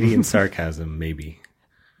mad. Canadian sarcasm, maybe.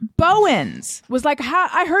 Bowens was like,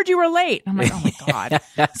 I heard you were late. I'm like, oh my God.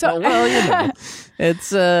 So, well,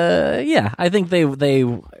 it's, I think they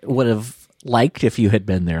would have liked if you had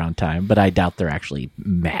been there on time, but I doubt they're actually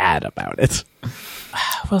mad about it.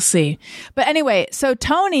 We'll see. But anyway, so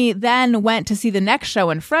Tony then went to see the next show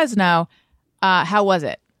in Fresno. How was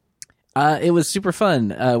it? It was super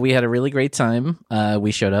fun. We had a really great time.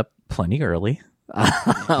 We showed up plenty early. And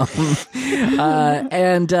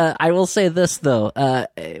I will say this though,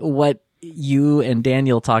 what you and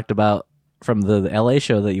Daniel talked about from the LA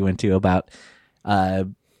show that you went to about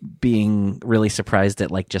being really surprised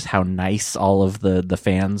at like just how nice all of the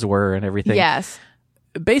fans were and everything. Yes.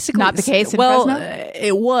 Basically not the case in Fresno?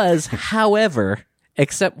 It was, however,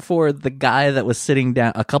 except for the guy that was sitting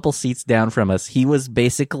down a couple seats down from us, he was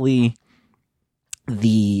basically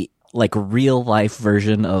the like real life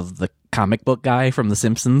version of the comic book guy from The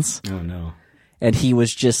Simpsons. Oh no. And he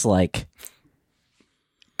was just like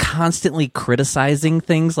constantly criticizing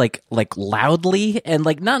things like loudly and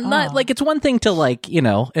like not like it's one thing to like,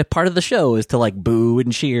 a part of the show is to like boo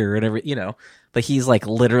and cheer and every, but he's like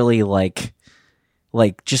literally like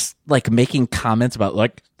just like making comments about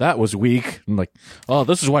like that was weak and like, oh,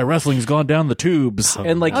 this is why wrestling's gone down the tubes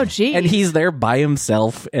and like, oh geez. And he's there by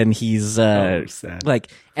himself and he's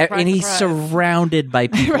like and he's surrounded by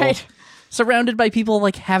people. Right. Surrounded by people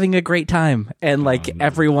like having a great time and like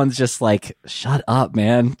everyone's just like, shut up,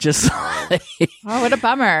 man. Just like, oh, what a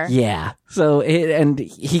bummer. Yeah. So and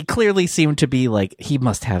he clearly seemed to be like, he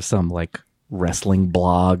must have some like wrestling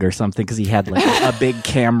blog or something because he had like a big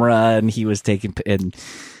camera and he was taking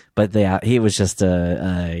but yeah, he was just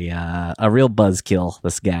a real buzzkill,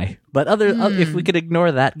 this guy. But if we could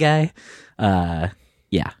ignore that guy,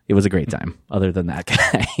 yeah, it was a great time. Other than that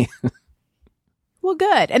guy. Well,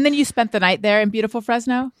 good. And then you spent the night there in beautiful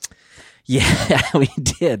Fresno? Yeah, we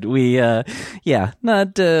did.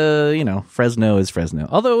 Fresno is Fresno.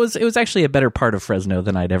 Although it was actually a better part of Fresno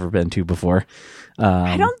than I'd ever been to before.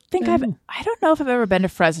 I don't know if I've ever been to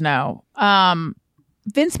Fresno.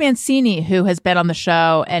 Vince Mancini, who has been on the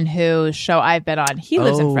show and whose show I've been on, he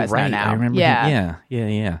lives in Fresno now. I remember him.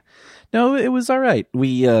 Yeah. No, it was all right.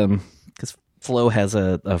 We, because Flo has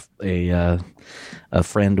a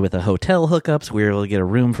friend with a hotel hookup, so we were able to get a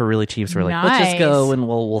room for really cheap. So we're like, let's just go and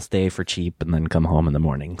we'll stay for cheap and then come home in the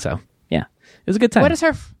morning. So yeah, it was a good time. What is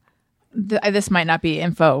her? This might not be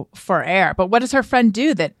info for air, but what does her friend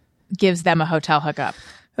do that gives them a hotel hookup?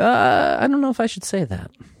 I don't know if I should say that.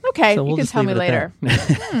 Okay, so you can tell me later.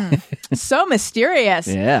 So mysterious.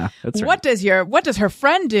 Yeah, that's right. What does her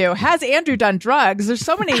friend do? Has Andrew done drugs? There's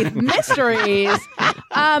so many mysteries.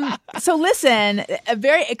 So listen,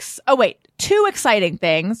 two exciting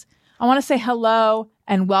things. I want to say hello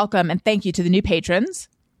and welcome and thank you to the new patrons.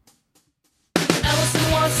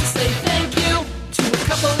 Allison wants to say thank you to a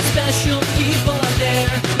couple of special people out there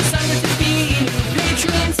who signed up to be new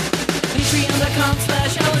patrons.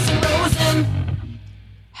 Patreon.com/Allison Rosen.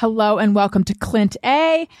 Hello and welcome to Clint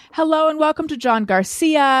A. Hello and welcome to John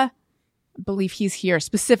Garcia. I believe he's here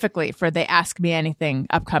specifically for the upcoming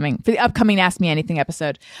Ask Me Anything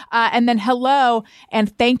episode. And then hello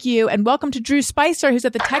and thank you and welcome to Drew Spicer, who's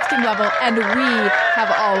at the texting level, and we have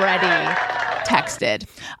already texted.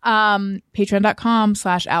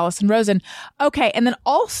 Patreon.com/Allison Rosen. Okay. And then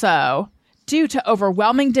also, due to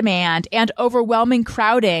overwhelming demand and overwhelming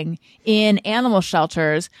crowding in animal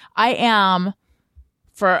shelters, I am,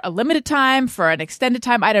 for a limited time, for an extended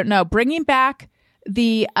time, I don't know, bringing back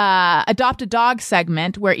the Adopt a Dog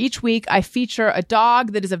segment, where each week I feature a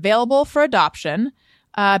dog that is available for adoption,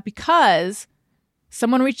 because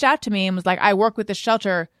someone reached out to me and was like, I work with the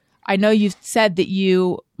shelter. I know you said that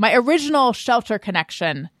my original shelter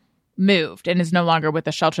connection moved and is no longer with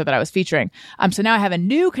the shelter that I was featuring. So now I have a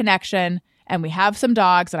new connection, and we have some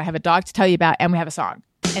dogs, and I have a dog to tell you about, and we have a song,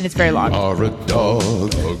 and it's very long. You are a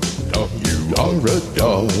dog, you are a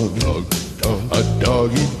dog, a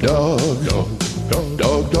doggy dog, dog,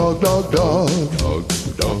 dog, dog, dog, dog,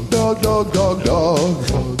 dog, dog, dog, dog, dog.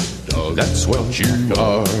 That's what you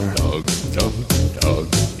are. Dog, dog, dog, dog,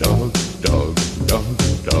 dog, dog,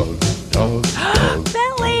 dog, dog.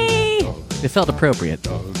 Bentley! It felt appropriate.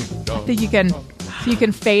 I think you can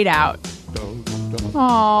fade out.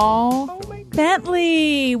 Aww.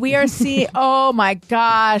 Bentley, we are seeing. Oh my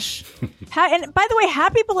gosh! And by the way,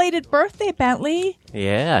 happy belated birthday, Bentley.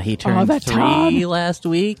 Yeah, he turned that 3 Tom. last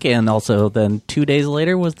week, and also then 2 days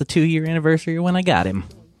later was the 2-year anniversary when I got him.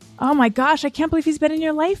 Oh my gosh! I can't believe he's been in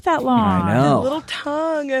your life that long. I know. Little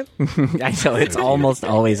tongue. I know, it's almost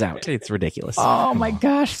always out. It's ridiculous. Oh my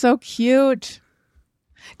gosh, so cute.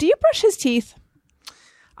 Do you brush his teeth?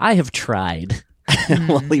 I have tried.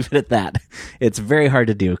 We'll leave it at that. It's very hard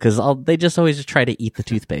to do because they just always try to eat the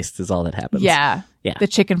toothpaste is all that happens. Yeah. Yeah. The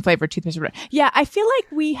chicken flavored toothpaste. Yeah, I feel like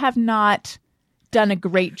we have not done a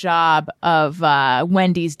great job of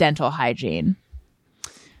Wendy's dental hygiene.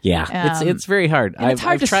 Yeah, it's very hard. It's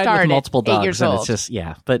hard I've to tried start with at multiple 8 dogs, years and old. it's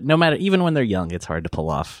just but no matter, even when they're young, it's hard to pull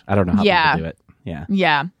off. I don't know how people do it. Yeah.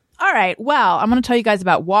 Yeah. All right. Well, I'm going to tell you guys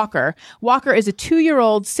about Walker. Walker is a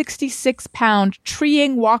 2-year-old, 66-pound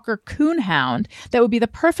treeing Walker coonhound that would be the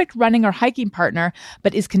perfect running or hiking partner,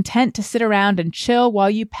 but is content to sit around and chill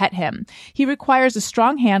while you pet him. He requires a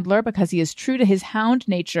strong handler because he is true to his hound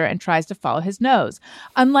nature and tries to follow his nose.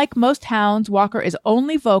 Unlike most hounds, Walker is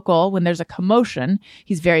only vocal when there's a commotion.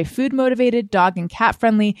 He's very food motivated, dog and cat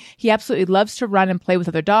friendly. He absolutely loves to run and play with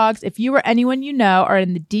other dogs. If you or anyone you know are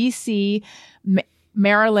in the D.C.,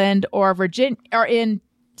 Maryland or Virginia, or in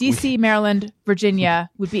DC, Maryland, Virginia,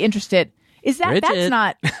 would be interested. Is that Bridget. that's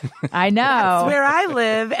not? I know. That's where I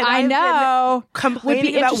live, and I I've know. been complaining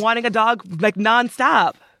Would be about wanting a dog like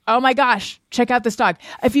nonstop. Oh my gosh, check out this dog.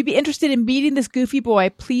 If you'd be interested in meeting this goofy boy,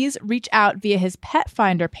 please reach out via his pet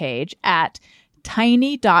finder page at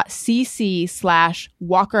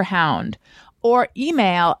tiny.cc/walkerhound or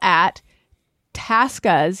email at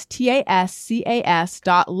tascas,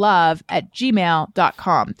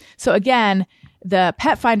 tascas.love@gmail.com. So again, the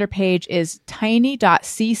pet finder page is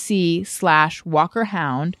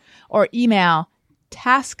tiny.cc/walkerhound or email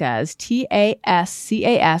tascas,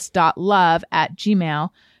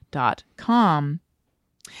 tascas.love@gmail.com.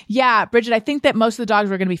 Yeah, Bridget, I think that most of the dogs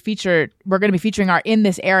we're going to be featuring are in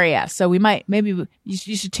this area. So maybe you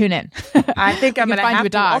should tune in. I think I'm We going can find to you have a to.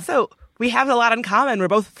 dog. Also, we have a lot in common. We're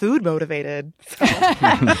both food motivated.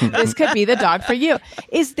 This could be the dog for you.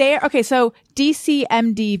 Is there, okay, so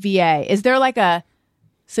DCMDVA, is there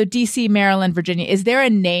so DC, Maryland, Virginia, is there a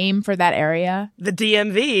name for that area? The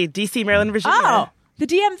DMV, DC, Maryland, Virginia. Oh, the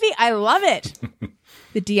DMV. I love it.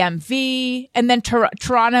 The DMV. And then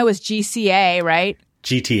Toronto is GCA, right?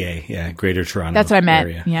 GTA, yeah, Greater Toronto. That's what I meant.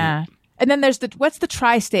 area. Yeah. And then there's what's the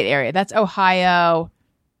tri-state area? That's Ohio.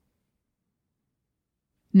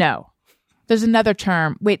 No. There's another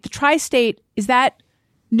term. Wait, the tri-state, is that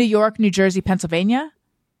New York, New Jersey, Pennsylvania?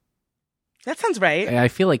 That sounds right. I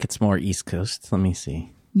feel like it's more East Coast. Let me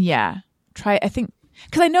see. Yeah. I think,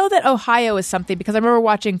 because I know that Ohio is something, because I remember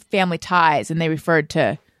watching Family Ties and they referred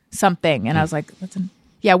to something and I was like,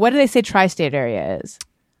 what do they say tri-state area is?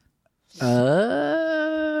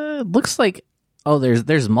 Looks like,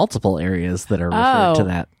 there's multiple areas that are referred to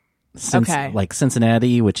that. Okay. Like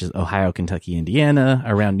Cincinnati, which is Ohio, Kentucky, Indiana,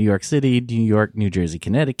 around New York City, New York, New Jersey,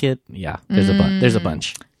 Connecticut. Yeah, there's a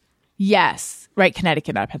bunch. Yes. Right,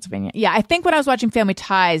 Connecticut, not Pennsylvania. Yeah, I think when I was watching Family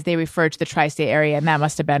Ties, they referred to the tri-state area, and that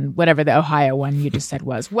must have been whatever the Ohio one you just said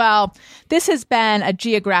was. Well, this has been a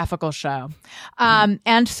geographical show,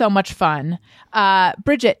 and so much fun.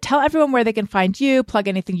 Bridget, tell everyone where they can find you, plug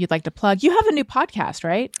anything you'd like to plug. You have a new podcast,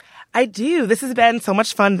 right? I do. This has been so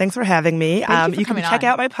much fun. Thanks for having me. Thank you You for can coming check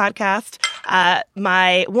on. out my podcast.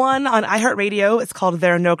 My one on iHeartRadio is called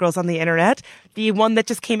There Are No Girls on the Internet. The one that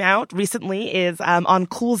just came out recently is on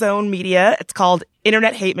Cool Zone Media. It's called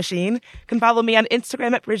Internet Hate Machine. You can follow me on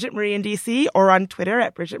Instagram at Bridget Marie in DC or on Twitter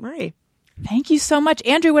at Bridget Marie. Thank you so much.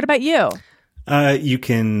 Andrew, what about you? You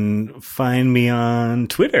can find me on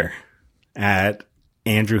Twitter at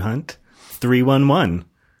Andrew Hunt 311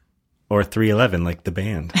 or 311, like the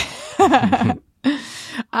band. And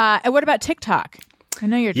what about TikTok? I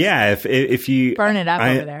know you're just if you burn it up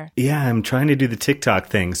over there. Yeah, I'm trying to do the TikTok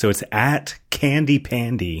thing. So it's at Candy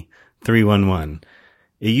Pandy 311.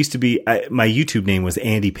 It used to be my YouTube name was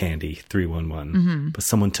Andy Pandy 311, but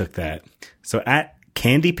someone took that. So at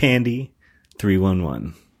Candy Pandy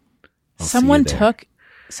 311. Someone took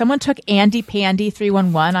Andy Pandy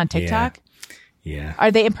 311 on TikTok. Yeah. Are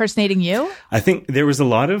they impersonating you? I think there was a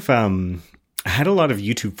lot of I had a lot of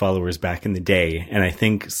YouTube followers back in the day, and I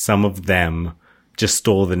think some of them just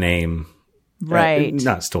stole the name. Right.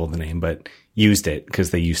 Not stole the name, but used it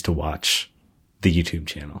because they used to watch the YouTube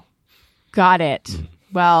channel. Got it.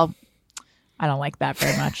 Well, I don't like that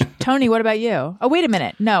very much. Tony, what about you? Oh, wait a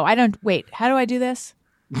minute. No, I don't. Wait, how do I do this?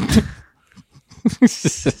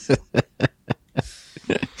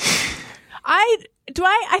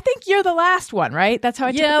 I think you're the last one, right? That's how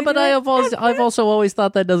I but I've also always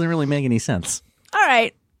thought that doesn't really make any sense. All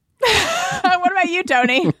right. What about you,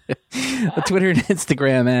 Tony? Twitter and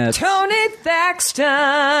Instagram at Tony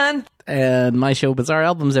Thaxton. And my show, Bizarre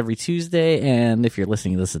Albums, every Tuesday. And if you're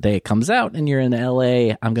listening to this the day it comes out and you're in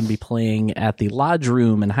LA, I'm going to be playing at the Lodge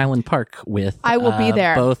Room in Highland Park with I will be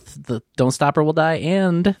there. Both the Don't Stop or We'll Die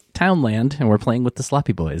and Townland. And we're playing with the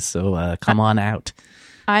Sloppy Boys. So come on out.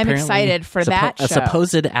 I'm excited for that show. A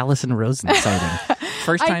supposed Allison Rosen sighting.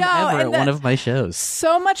 First time ever at one of my shows.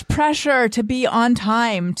 So much pressure to be on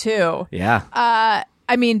time, too. Yeah. I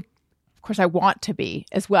mean, of course, I want to be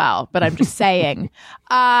as well, but I'm just saying.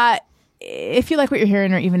 If you like what you're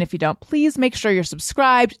hearing, or even if you don't, please make sure you're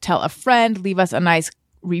subscribed. Tell a friend. Leave us a nice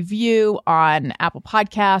review on Apple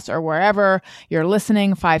Podcasts or wherever you're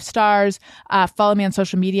listening. 5 stars. Follow me on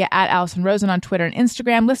social media at Allison Rosen on Twitter and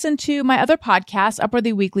Instagram. Listen to my other podcast,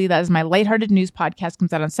 Upworthy Weekly. That is my lighthearted news podcast.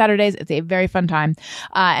 Comes out on Saturdays. It's a very fun time.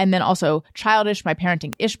 And then also Childish, my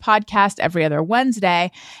parenting-ish podcast, every other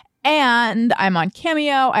Wednesday. And I'm on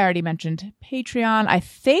Cameo. I already mentioned Patreon, I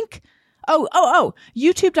think.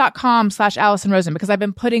 YouTube.com/Allison Rosen, because I've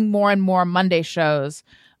been putting more and more Monday shows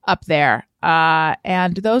up there.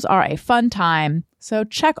 And those are a fun time. So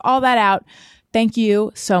check all that out. Thank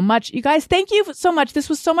you so much. You guys, thank you so much. This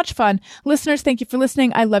was so much fun. Listeners, thank you for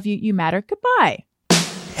listening. I love you. You matter. Goodbye.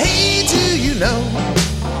 Hey, do you know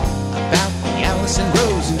about the Allison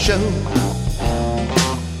Rosen Show?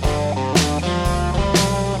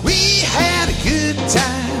 We had a good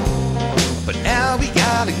time, but now we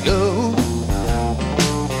gotta go.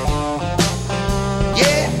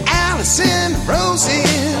 Yeah, Allison Rosen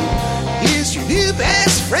is your new best